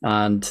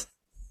 and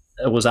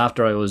it was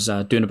after I was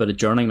doing a bit of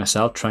journaling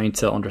myself, trying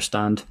to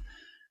understand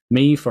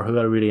me for who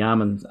I really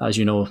am. And as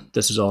you know,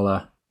 this is all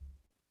a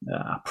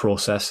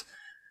process,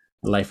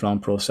 a lifelong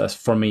process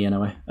for me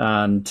anyway.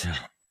 And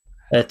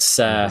it's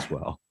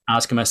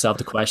asking myself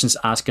the questions,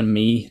 asking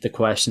me the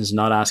questions,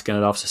 not asking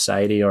it of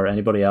society or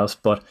anybody else.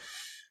 But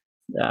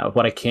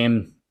what I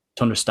came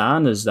to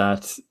understand is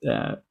that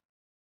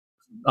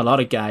a lot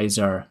of guys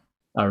are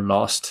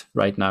lost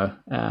right now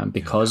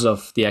because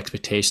of the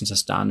expectations and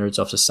standards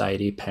of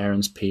society,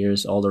 parents,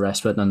 peers, all the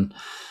rest of it. And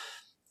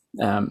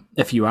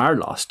if you are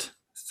lost,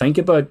 think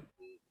about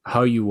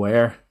how you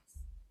were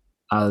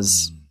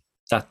as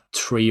that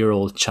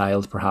 3-year-old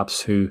child,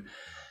 perhaps, who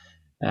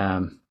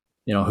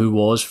who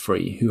was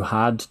free, who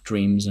had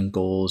dreams and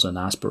goals and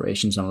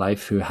aspirations in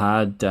life, who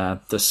had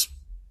this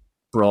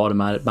broad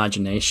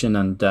imagination,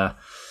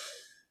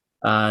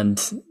 and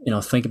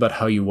think about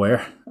how you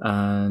were.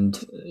 And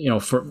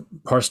for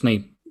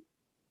personally,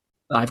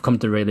 I've come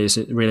to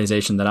the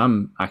realization that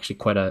I'm actually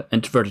quite an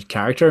introverted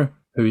character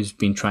who's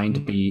been trying to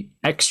be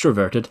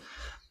extroverted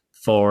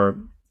for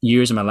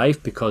years of my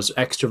life, because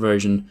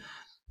extroversion,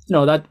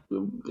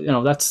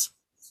 that's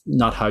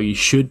not how you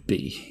should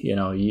be.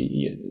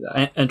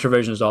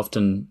 Introversion is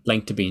often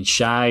linked to being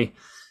shy.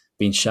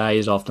 Being shy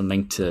is often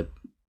linked to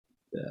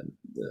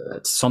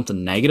it's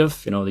something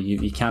negative.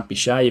 You can't be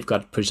shy. You've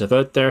got to put yourself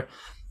out there.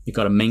 You've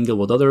got to mingle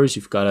with others.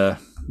 You've got to,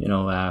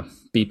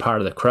 be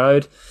part of the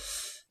crowd.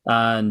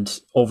 And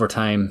over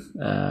time,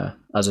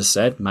 as I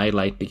said, my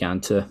light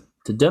began to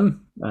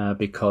dim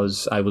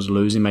because I was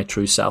losing my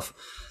true self,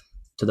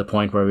 to the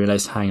point where I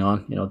realized, hang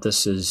on,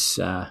 this is,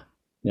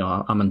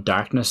 I'm in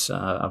darkness.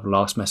 I've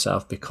lost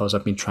myself because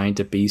I've been trying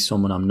to be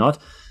someone I'm not,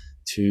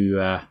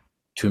 to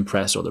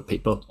impress other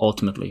people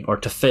ultimately, or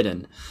to fit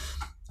in.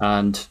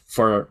 And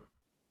for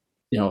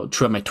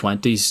throughout my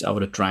 20s, I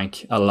would have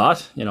drank a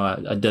lot.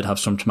 I did have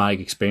some traumatic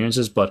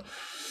experiences, but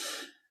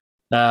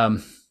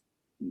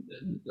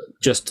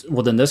just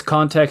within this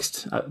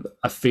context,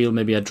 I feel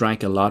maybe I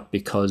drank a lot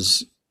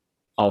because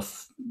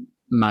of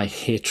my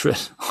hatred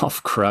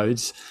of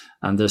crowds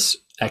and this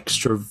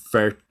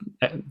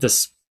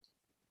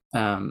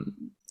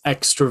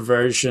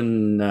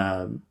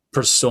extroversion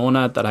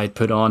persona that I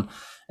put on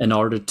in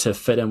order to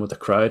fit in with the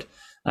crowd.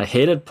 I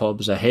hated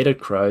pubs, I hated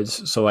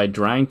crowds, so I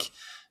drank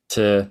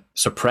to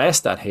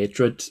suppress that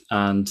hatred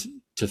and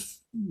to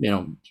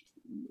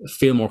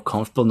feel more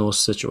comfortable in those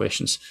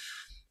situations.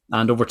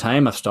 And over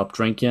time, I've stopped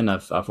drinking.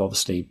 I've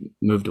obviously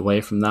moved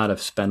away from that.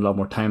 I've spent a lot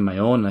more time on my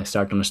own, and I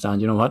start to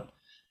understand, what?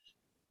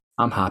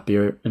 I'm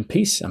happier in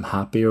peace. I'm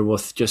happier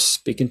with just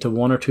speaking to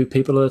one or two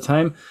people at a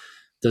time.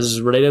 This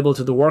is relatable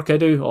to the work I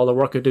do. All the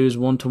work I do is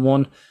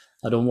one-to-one.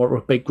 I don't work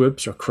with big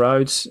groups or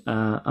crowds,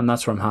 and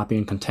that's where I'm happy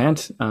and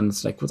content. And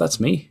it's like, well, that's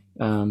me.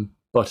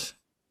 But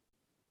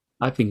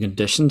I've been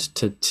conditioned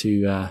to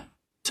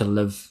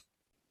live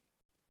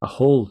a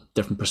whole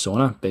different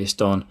persona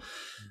based on,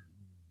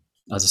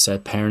 as I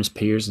said, parents,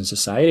 peers, and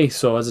society.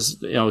 So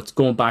it's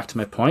going back to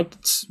my point.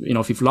 It's,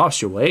 if you've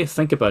lost your way,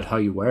 think about how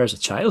you were as a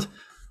child.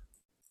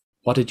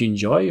 What did you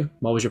enjoy?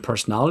 What was your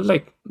personality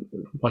like?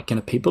 What kind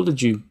of people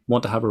did you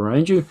want to have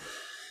around you?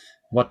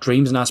 What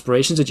dreams and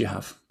aspirations did you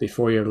have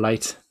before your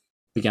light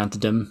began to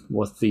dim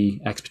with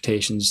the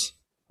expectations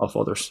of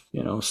others?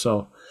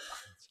 So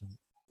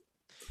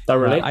that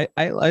relate?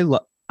 I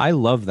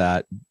love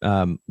that.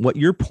 What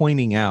you're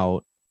pointing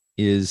out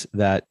is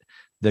that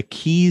the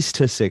keys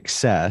to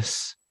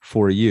success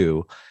for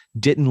you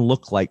didn't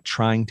look like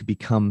trying to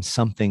become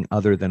something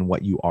other than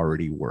what you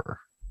already were.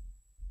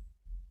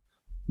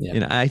 Yeah.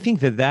 And I think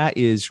that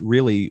is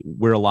really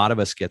where a lot of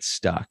us get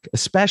stuck.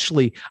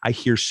 Especially, I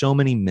hear so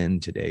many men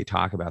today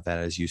talk about that,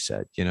 as you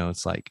said.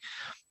 It's like,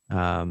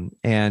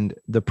 and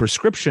the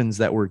prescriptions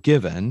that we're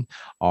given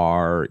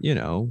are,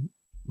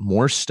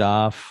 more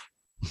stuff,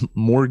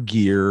 more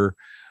gear,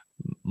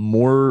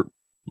 more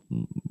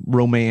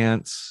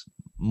romance,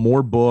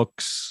 more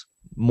books,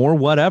 more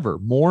whatever,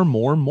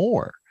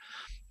 more.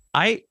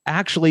 I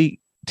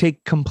actually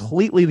take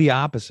completely the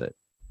opposite.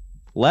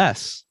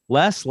 less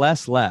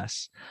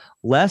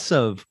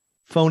of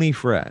phony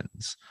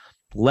friends,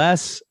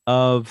 less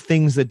of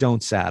things that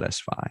don't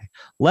satisfy,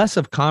 less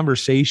of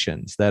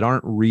conversations that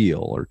aren't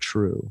real or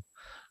true,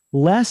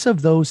 less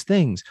of those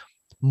things,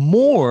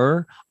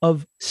 more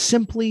of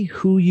simply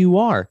who you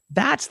are.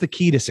 That's the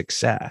key to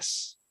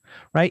success,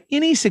 right?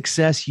 Any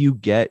success you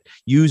get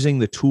using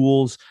the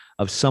tools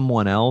of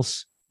someone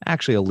else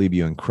actually will leave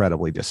you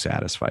incredibly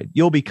dissatisfied.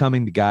 You'll be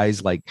coming to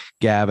guys like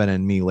Gavin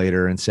and me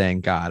later and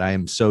saying, God, I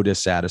am so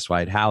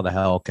dissatisfied. How the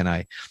hell can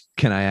I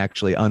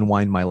actually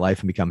unwind my life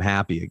and become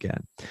happy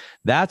again?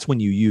 That's when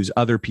you use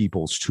other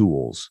people's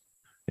tools.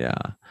 Yeah.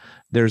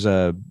 There's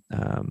a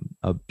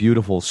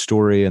beautiful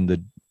story in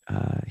the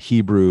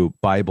Hebrew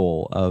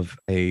Bible of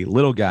a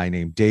little guy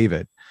named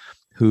David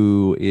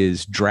who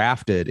is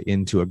drafted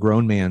into a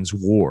grown man's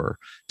war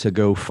to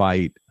go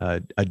fight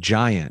a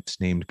giant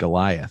named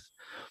Goliath.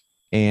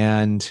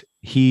 And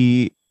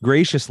he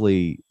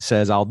graciously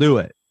says, I'll do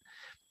it.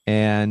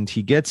 And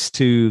he gets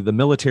to the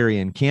military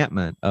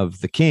encampment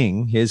of the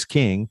king, his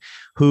king,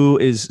 who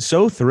is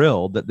so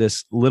thrilled that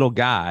this little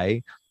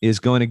guy is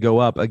going to go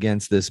up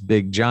against this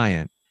big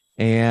giant.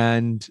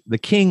 And the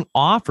king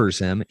offers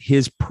him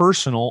his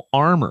personal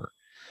armor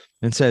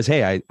and says,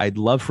 hey, I'd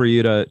love for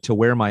you to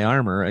wear my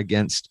armor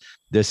against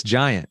this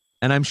giant.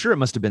 And I'm sure it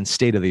must have been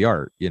state of the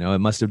art. You know, it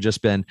must have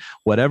just been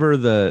whatever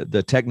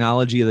the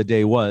technology of the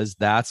day was,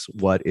 that's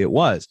what it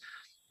was.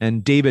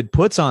 And David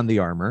puts on the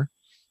armor,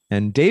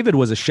 and David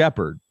was a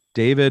shepherd.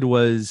 David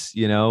was,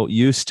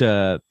 used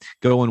to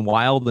going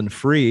wild and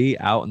free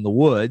out in the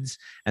woods.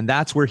 And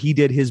that's where he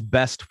did his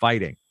best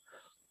fighting.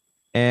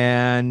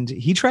 And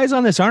he tries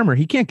on this armor.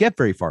 He can't get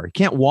very far. He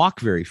can't walk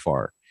very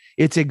far.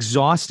 It's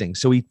exhausting.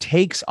 So he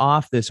takes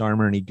off this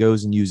armor and he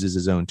goes and uses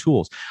his own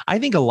tools. I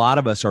think a lot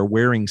of us are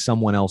wearing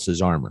someone else's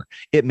armor.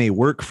 It may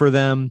work for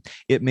them.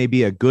 It may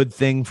be a good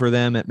thing for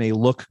them. It may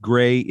look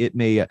great. It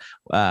may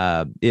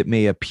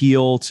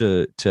appeal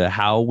to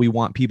how we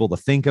want people to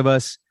think of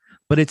us,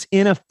 but it's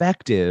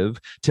ineffective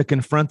to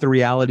confront the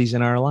realities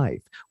in our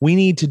life. We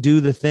need to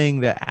do the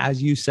thing that,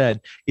 as you said,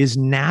 is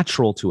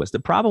natural to us,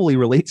 that probably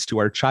relates to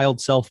our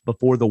child self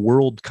before the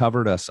world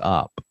covered us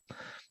up.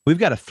 We've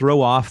got to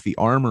throw off the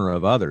armor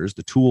of others,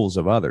 the tools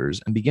of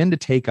others, and begin to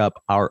take up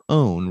our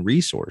own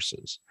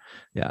resources.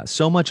 Yeah,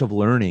 so much of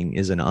learning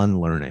is an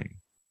unlearning.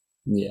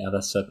 Yeah,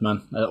 that's it,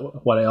 man.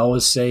 What I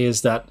always say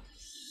is that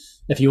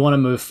if you want to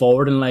move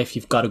forward in life,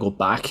 you've got to go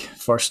back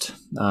first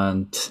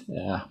and,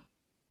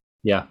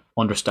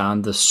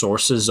 understand the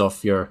sources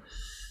of your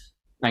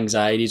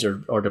anxieties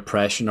or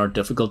depression or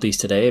difficulties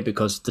today,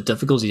 because the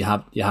difficulties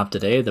you have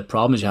today, the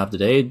problems you have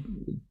today,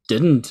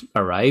 didn't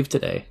arrive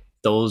today.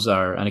 Those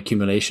are an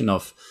accumulation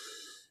of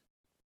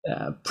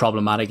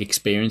problematic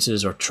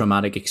experiences or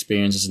traumatic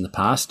experiences in the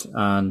past.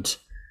 And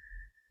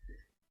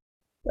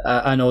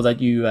I know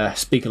that you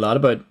speak a lot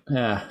about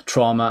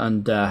trauma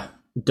and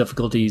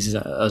difficulties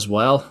as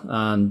well.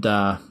 And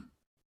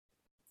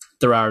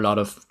there are a lot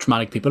of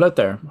traumatic people out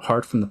there,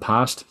 hurt from the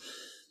past.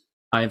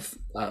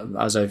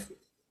 As I've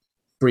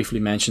briefly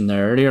mentioned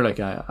there earlier,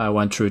 like I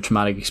went through a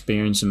traumatic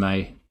experience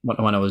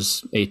when I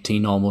was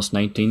 18, almost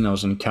 19. I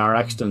was in a car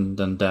accident,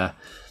 and the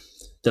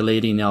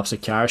lady in the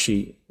opposite car,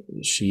 she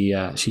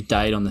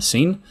died on the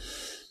scene.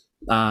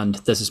 And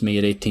this is me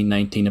at 18,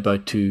 19,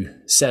 about to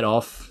set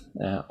off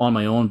on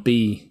my own,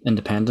 be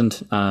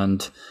independent.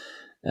 And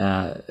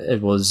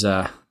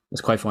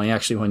it's quite funny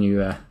actually when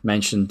you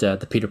mentioned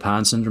the Peter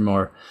Pan syndrome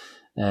or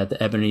the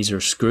Ebenezer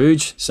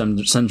Scrooge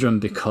syndrome,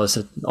 because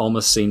it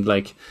almost seemed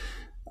like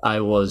I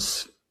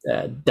was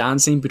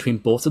dancing between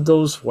both of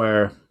those,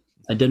 where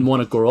I didn't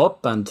want to grow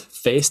up and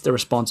face the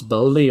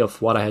responsibility of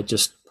what I had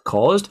just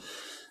caused.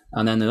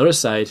 And then the other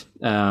side,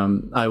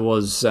 I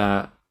was,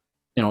 I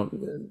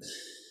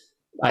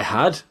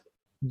had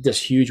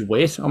this huge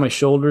weight on my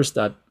shoulders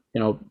that,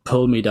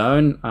 pulled me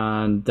down.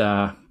 And,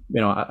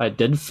 I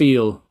did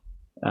feel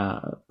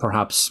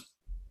perhaps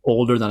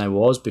older than I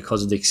was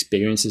because of the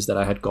experiences that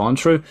I had gone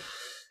through.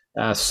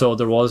 So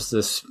there was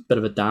this bit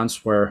of a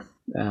dance where,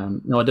 I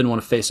didn't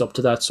want to face up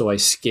to that. So I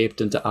escaped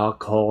into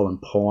alcohol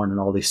and porn and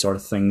all these sort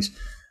of things.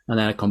 And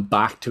then I come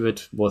back to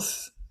it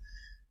with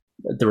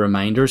the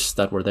reminders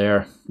that were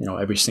there,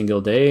 every single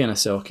day. And I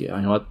said, okay,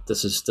 you know what,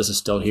 this is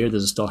still here.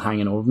 This is still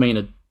hanging over me.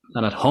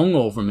 And it hung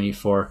over me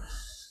for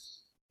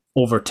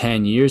over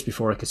 10 years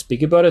before I could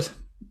speak about it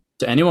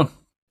to anyone.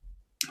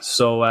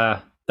 So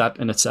that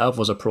in itself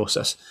was a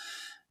process.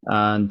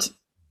 And,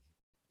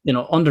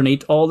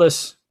 underneath all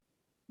this,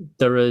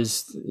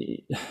 it's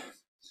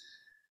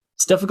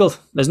difficult,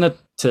 isn't it,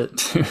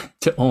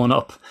 to own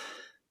up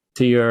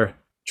to your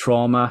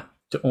trauma,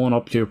 to own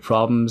up to your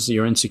problems,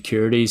 your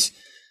insecurities,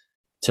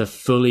 to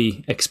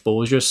fully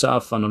expose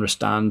yourself and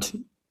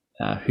understand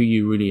who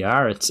you really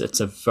are. It's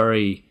a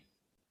very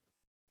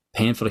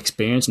painful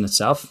experience in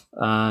itself.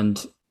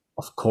 And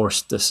of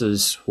course, this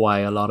is why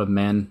a lot of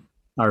men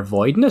are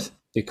avoiding it,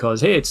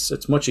 because, hey,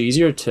 it's much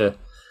easier to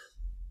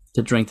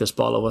drink this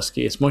bottle of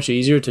whiskey. It's much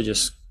easier to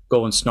just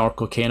go and snort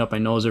cocaine up my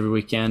nose every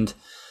weekend.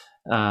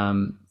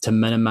 to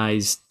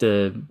minimize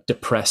the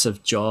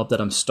depressive job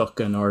that I'm stuck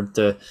in, or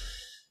the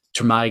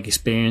traumatic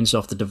experience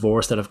of the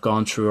divorce that I've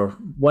gone through, or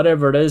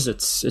whatever it is.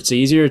 It's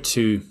easier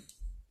to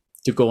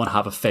go and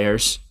have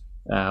affairs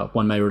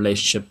when my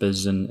relationship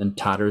is in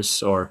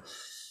tatters, or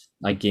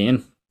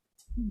again,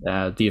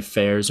 the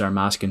affairs are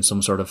masking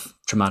some sort of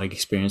traumatic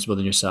experience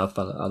within yourself,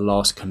 a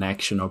lost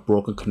connection or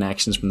broken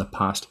connections from the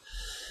past.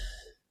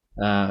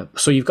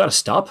 So you've got to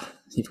stop.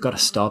 You've got to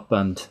stop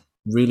and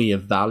really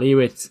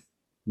evaluate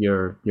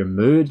your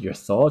mood, your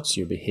thoughts,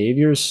 your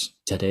behaviors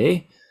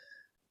today,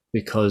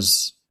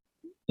 because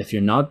if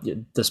you're not,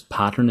 this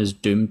pattern is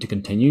doomed to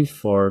continue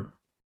for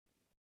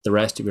the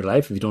rest of your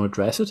life if you don't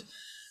address it.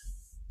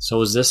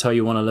 So is this how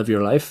you want to live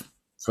your life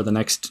for the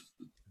next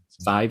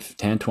 5,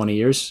 10, 20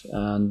 years?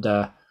 And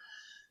at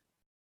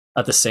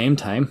the same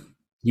time,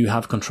 you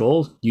have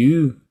control.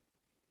 You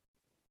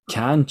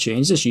can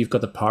change this. You've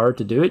got the power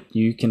to do it.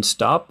 You can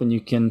stop, and you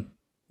can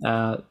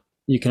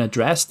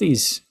address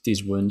these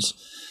wounds.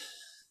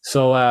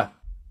 So,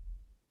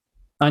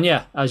 and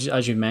yeah,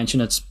 as you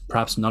mentioned, it's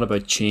perhaps not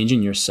about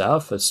changing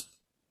yourself. It's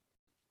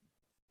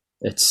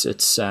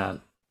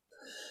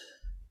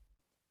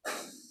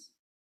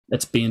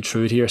being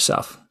true to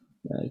yourself,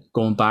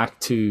 going back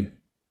to,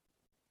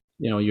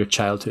 your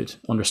childhood,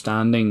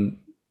 understanding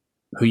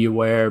who you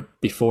were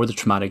before the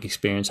traumatic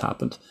experience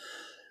happened.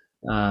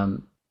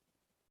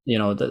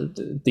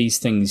 These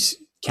things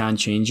can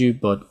change you,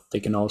 but they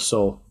can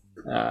also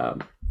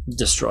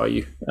destroy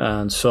you.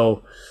 And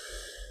so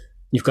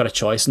you've got a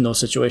choice in those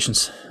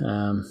situations.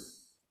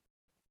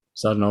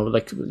 So I don't know,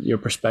 like, your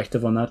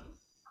perspective on that.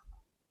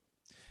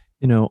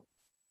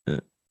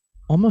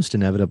 Almost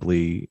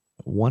inevitably,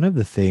 one of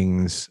the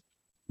things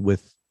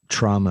with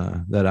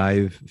trauma that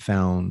I've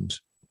found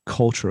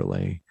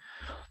culturally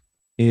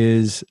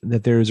is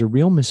that there's a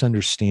real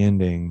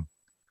misunderstanding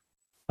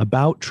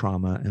about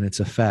trauma and its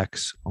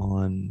effects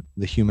on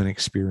the human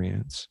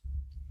experience.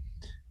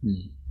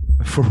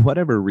 For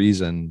whatever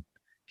reason,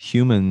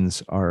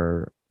 humans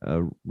are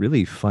a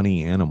really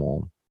funny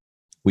animal.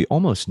 We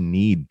almost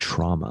need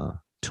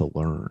trauma to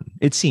learn.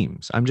 It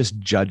seems. I'm just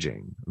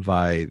judging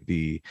by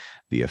the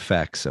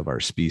effects of our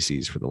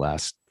species for the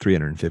last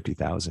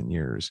 350,000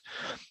 years.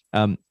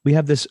 We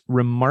have this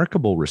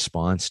remarkable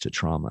response to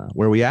trauma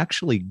where we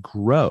actually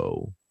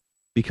grow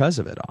because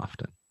of it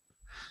often.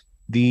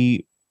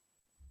 The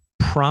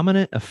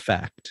prominent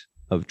effect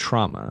of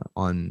trauma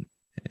on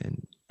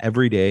an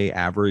everyday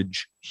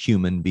average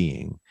human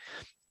being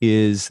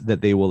is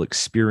that they will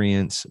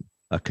experience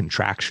a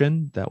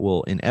contraction that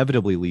will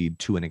inevitably lead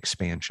to an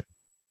expansion.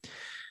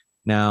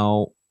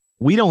 Now,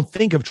 we don't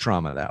think of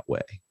trauma that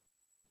way.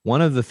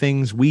 One of the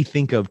things we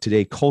think of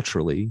today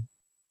culturally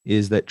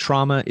is that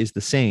trauma is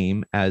the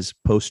same as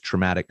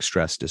post-traumatic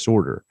stress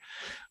disorder,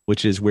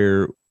 which is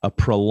where a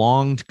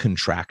prolonged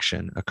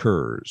contraction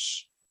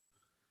occurs,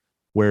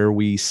 where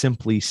we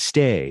simply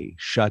stay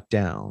shut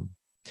down.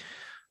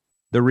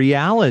 The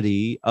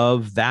reality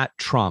of that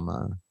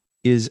trauma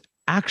is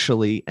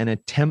actually an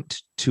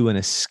attempt to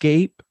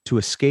escape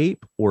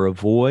or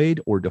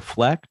avoid or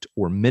deflect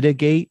or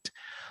mitigate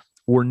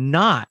or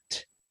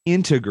not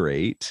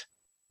integrate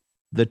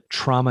the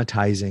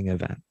traumatizing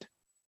event.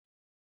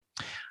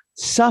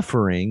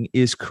 Suffering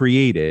is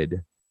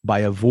created by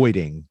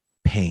avoiding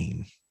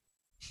pain.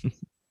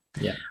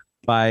 Yeah.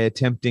 By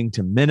attempting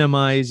to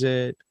minimize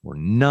it or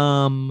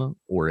numb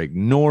or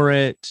ignore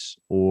it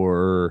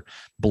or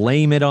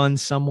blame it on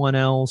someone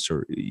else,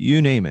 or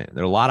you name it.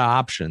 There are a lot of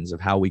options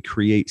of how we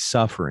create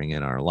suffering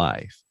in our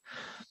life.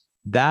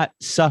 That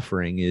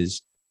suffering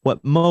is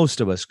what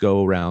most of us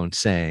go around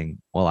saying,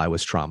 well, I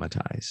was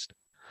traumatized.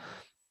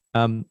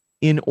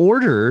 In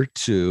order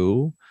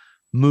to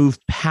move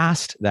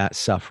past that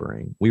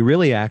suffering, we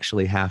really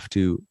actually have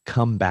to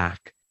come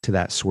back to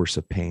that source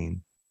of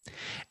pain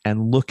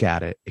and look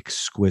at it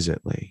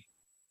exquisitely.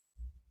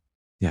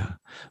 Yeah.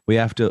 We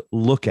have to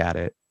look at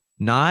it,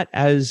 not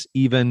as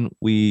even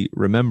we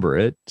remember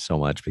it so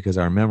much because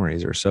our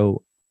memories are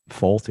so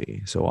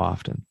faulty so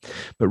often,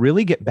 but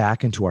really get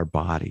back into our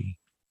body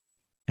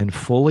and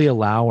fully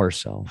allow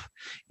ourselves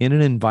in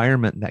an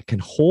environment that can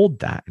hold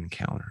that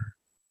encounter.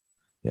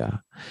 Yeah.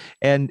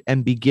 And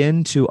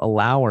begin to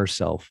allow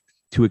ourselves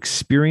to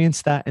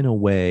experience that in a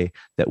way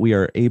that we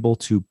are able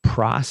to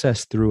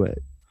process through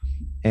it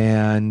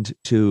and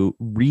to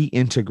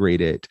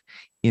reintegrate it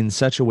in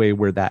such a way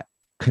where that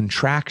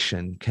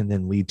contraction can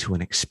then lead to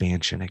an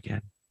expansion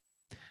again.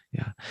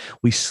 Yeah.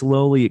 We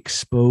slowly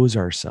expose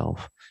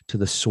ourselves to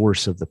the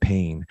source of the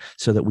pain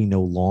so that we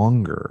no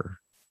longer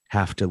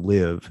have to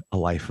live a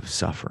life of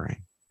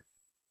suffering.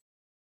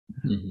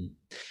 Mm-hmm.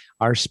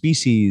 Our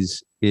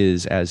species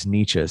is, as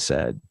Nietzsche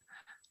said,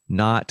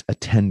 not a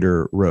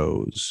tender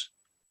rose.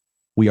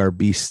 We are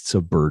beasts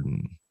of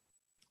burden.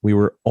 We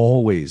were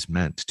always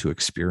meant to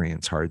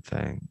experience hard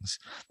things.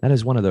 That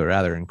is one of the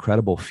rather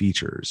incredible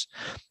features.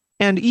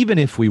 And even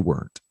if we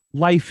weren't,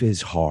 life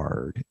is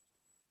hard.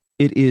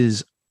 It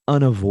is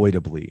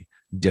unavoidably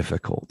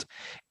difficult.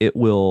 It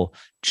will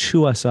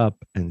chew us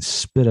up and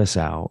spit us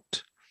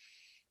out.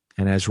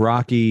 And as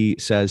Rocky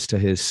says to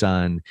his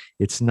son,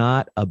 it's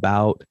not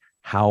about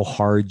how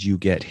hard you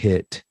get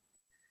hit.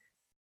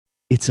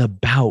 It's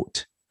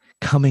about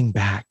coming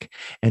back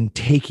and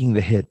taking the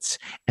hits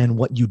and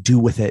what you do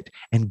with it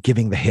and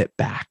giving the hit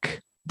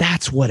back.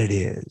 That's what it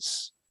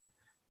is.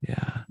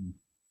 Yeah.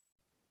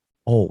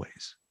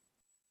 Always.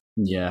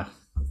 Yeah.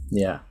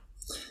 Yeah.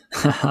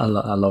 I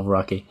love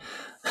Rocky.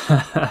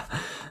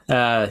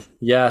 Yeah,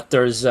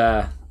 there's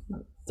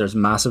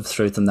massive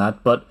truth in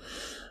that, but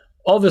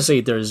obviously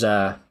there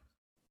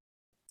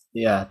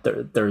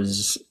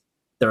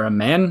are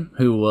men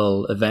who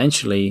will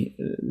eventually,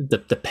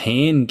 the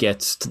pain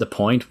gets to the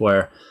point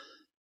where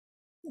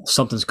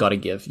something's got to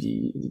give.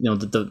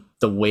 The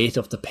weight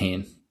of the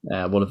pain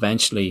will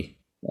eventually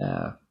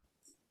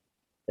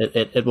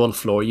it will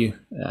floor you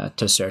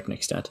to a certain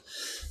extent.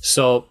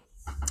 So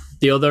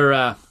the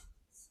other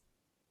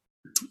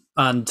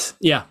as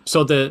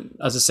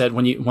I said,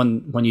 when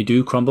you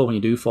do crumble, when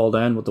you do fall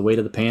down with the weight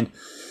of the pain,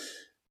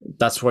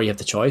 that's where you have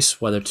the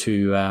choice whether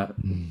to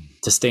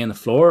stay on the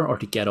floor or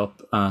to get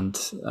up and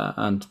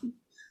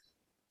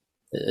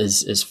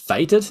is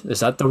fight it.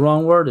 Is that the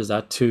wrong word? Is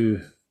that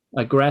too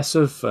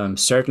aggressive?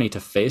 Certainly to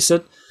face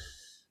it.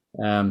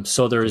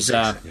 So there's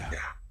so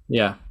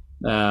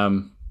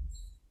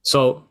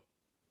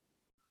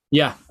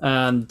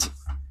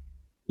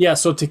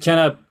to kind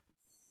of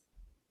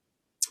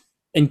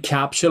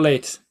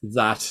encapsulate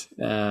that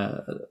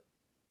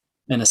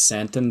in a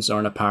sentence or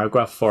in a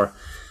paragraph for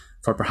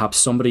perhaps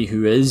somebody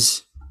who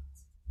is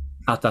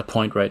at that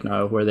point right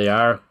now where they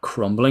are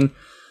crumbling,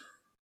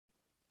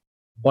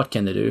 what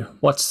can they do?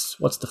 What's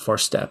the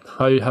first step?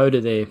 How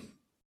do they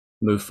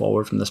move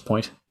forward from this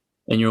point,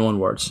 in your own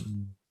words?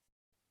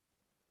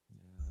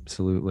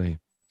 Absolutely.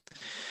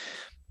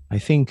 I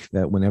think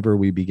that whenever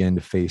we begin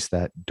to face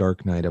that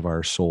dark night of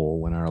our soul,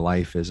 when our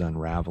life is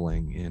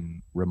unraveling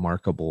in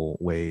remarkable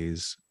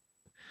ways,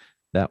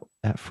 that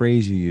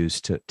phrase you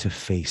use to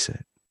face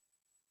it.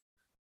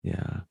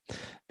 Yeah.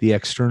 The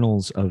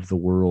externals of the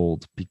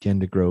world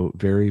begin to grow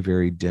very,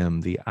 very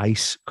dim. The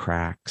ice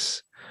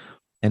cracks.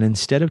 And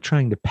instead of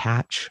trying to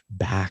patch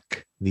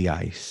back the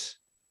ice,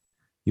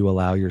 you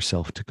allow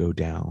yourself to go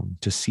down,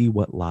 to see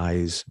what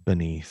lies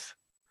beneath.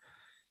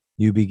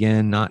 You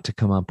begin not to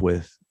come up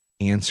with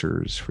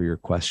answers for your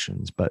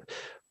questions, but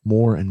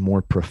more and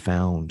more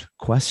profound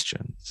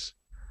questions.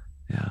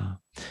 Yeah.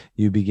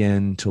 You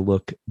begin to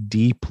look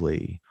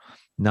deeply,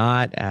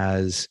 not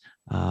as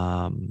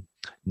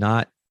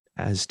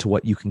to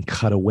what you can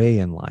cut away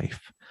in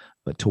life,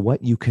 but to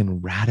what you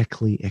can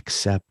radically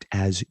accept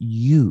as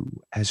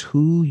you, as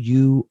who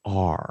you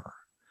are.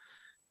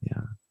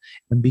 Yeah.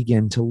 And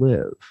begin to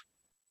live.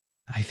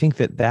 I think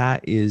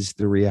that is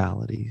the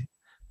reality.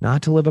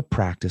 Not to live a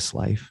practice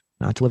life,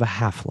 not to live a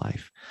half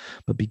life,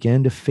 but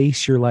begin to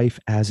face your life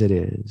as it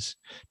is,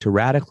 to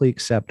radically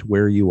accept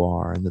where you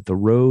are and that the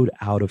road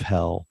out of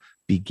hell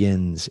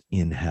begins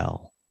in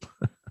hell.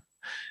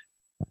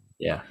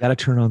 Yeah. Got to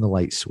turn on the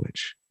light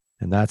switch.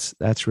 And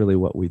that's really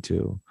what we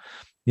do.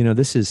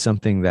 This is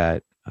something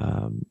that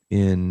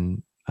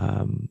in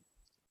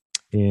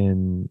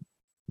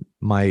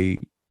my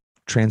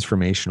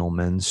transformational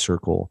men's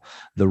circle,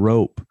 the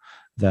rope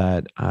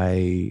that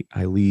I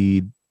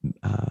lead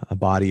a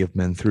body of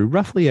men through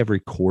roughly every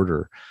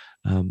quarter,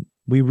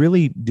 we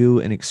really do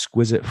an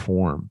exquisite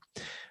form,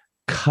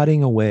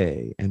 cutting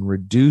away and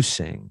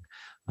reducing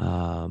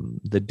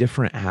the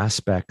different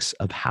aspects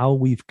of how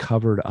we've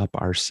covered up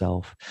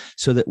ourselves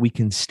so that we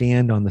can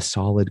stand on the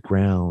solid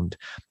ground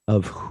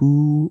of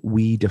who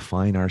we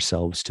define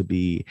ourselves to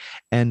be.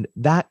 And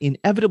that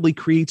inevitably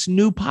creates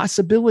new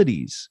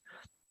possibilities,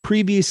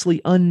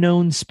 previously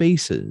unknown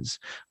spaces,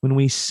 when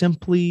we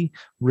simply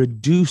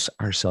reduce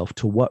ourselves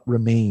to what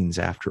remains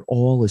after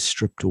all is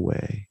stripped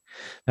away.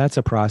 That's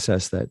a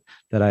process that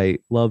I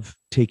love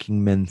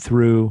taking men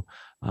through,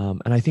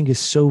 and I think is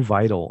so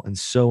vital and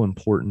so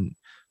important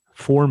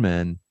for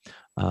men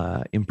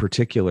in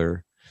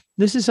particular.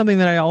 This is something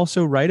that I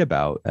also write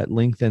about at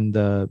length in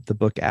the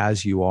book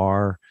As You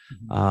Are,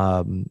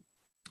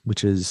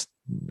 which is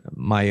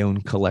my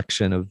own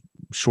collection of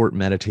short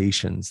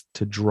meditations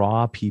to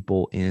draw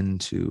people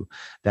into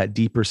that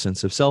deeper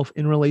sense of self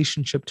in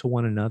relationship to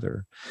one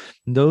another.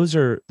 And those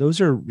are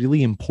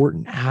really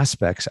important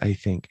aspects, I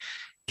think.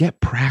 Get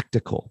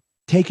practical,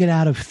 take it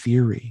out of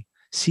theory,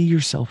 see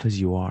yourself as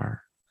you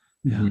are.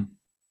 Yeah. Mm-hmm.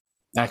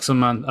 Excellent,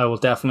 man. I will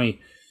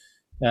definitely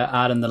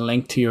add in the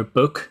link to your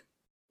book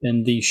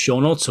in the show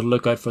notes, so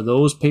look out for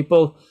those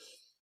people.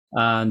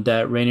 And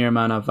Rainier,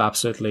 man, I've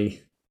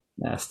absolutely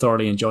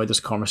thoroughly enjoyed this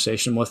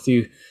conversation with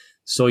you.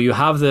 So you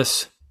have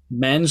this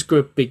men's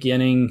group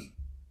beginning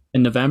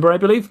in November, I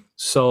believe.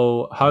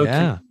 So how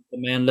can the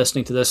men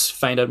listening to this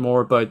find out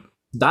more about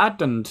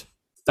that and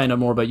find out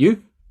more about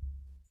you?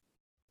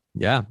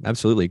 Yeah,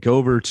 absolutely. Go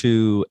over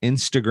to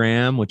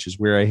Instagram, which is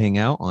where I hang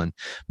out on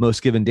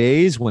most given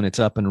days when it's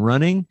up and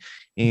running.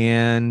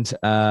 And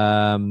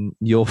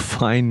you'll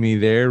find me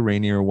there,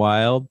 Rainer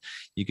Wylde.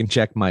 You can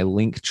check my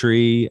link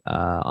tree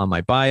on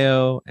my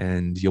bio,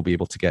 and you'll be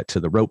able to get to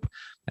the rope.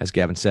 As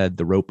Gavin said,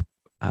 the rope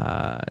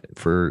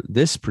for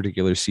this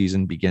particular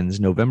season begins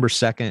November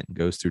 2nd,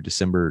 goes through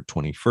December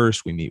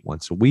 21st. We meet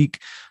once a week.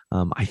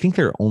 I think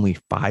there are only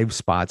 5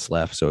 spots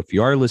left. So if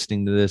you are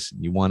listening to this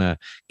and you want to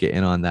get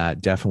in on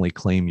that, definitely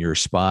claim your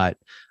spot.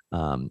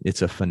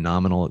 It's a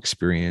phenomenal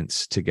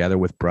experience together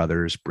with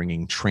brothers,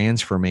 bringing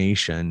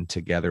transformation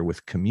together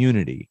with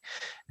community.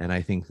 And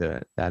I think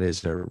that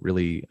is a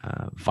really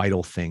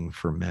vital thing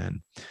for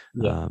men.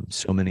 Yeah.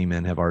 So many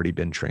men have already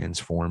been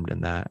transformed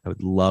in that. I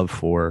would love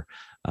for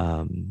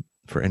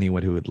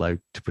anyone who would like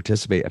to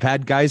participate. I've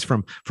had guys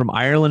from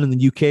Ireland and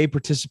the UK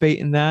participate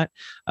in that.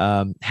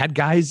 Had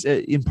guys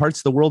in parts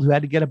of the world who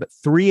had to get up at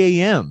 3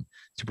 a.m.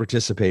 to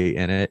participate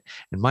in it.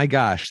 And my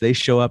gosh, they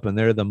show up and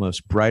they're the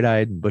most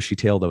bright-eyed and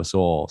bushy-tailed of us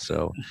all.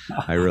 So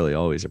I really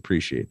always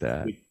appreciate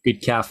that.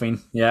 Good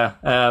caffeine. Yeah.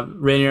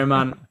 Rainer,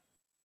 man,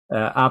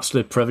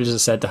 absolute privilege, as I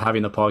said, to have you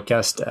on the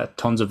podcast.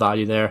 Tons of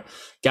value there.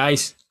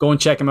 Guys, go and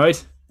check him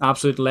out.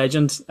 Absolute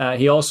legend.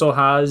 He also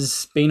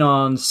has been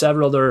on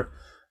several other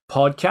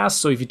podcasts.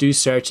 So if you do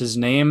search his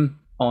name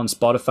on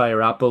Spotify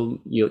or Apple,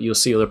 you'll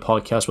see other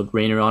podcasts with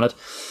Rainer on it,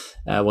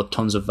 with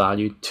tons of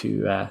value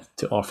to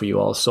offer you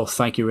all. So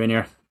thank you,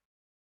 Rainer.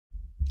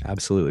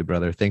 Absolutely,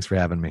 brother. Thanks for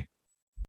having me.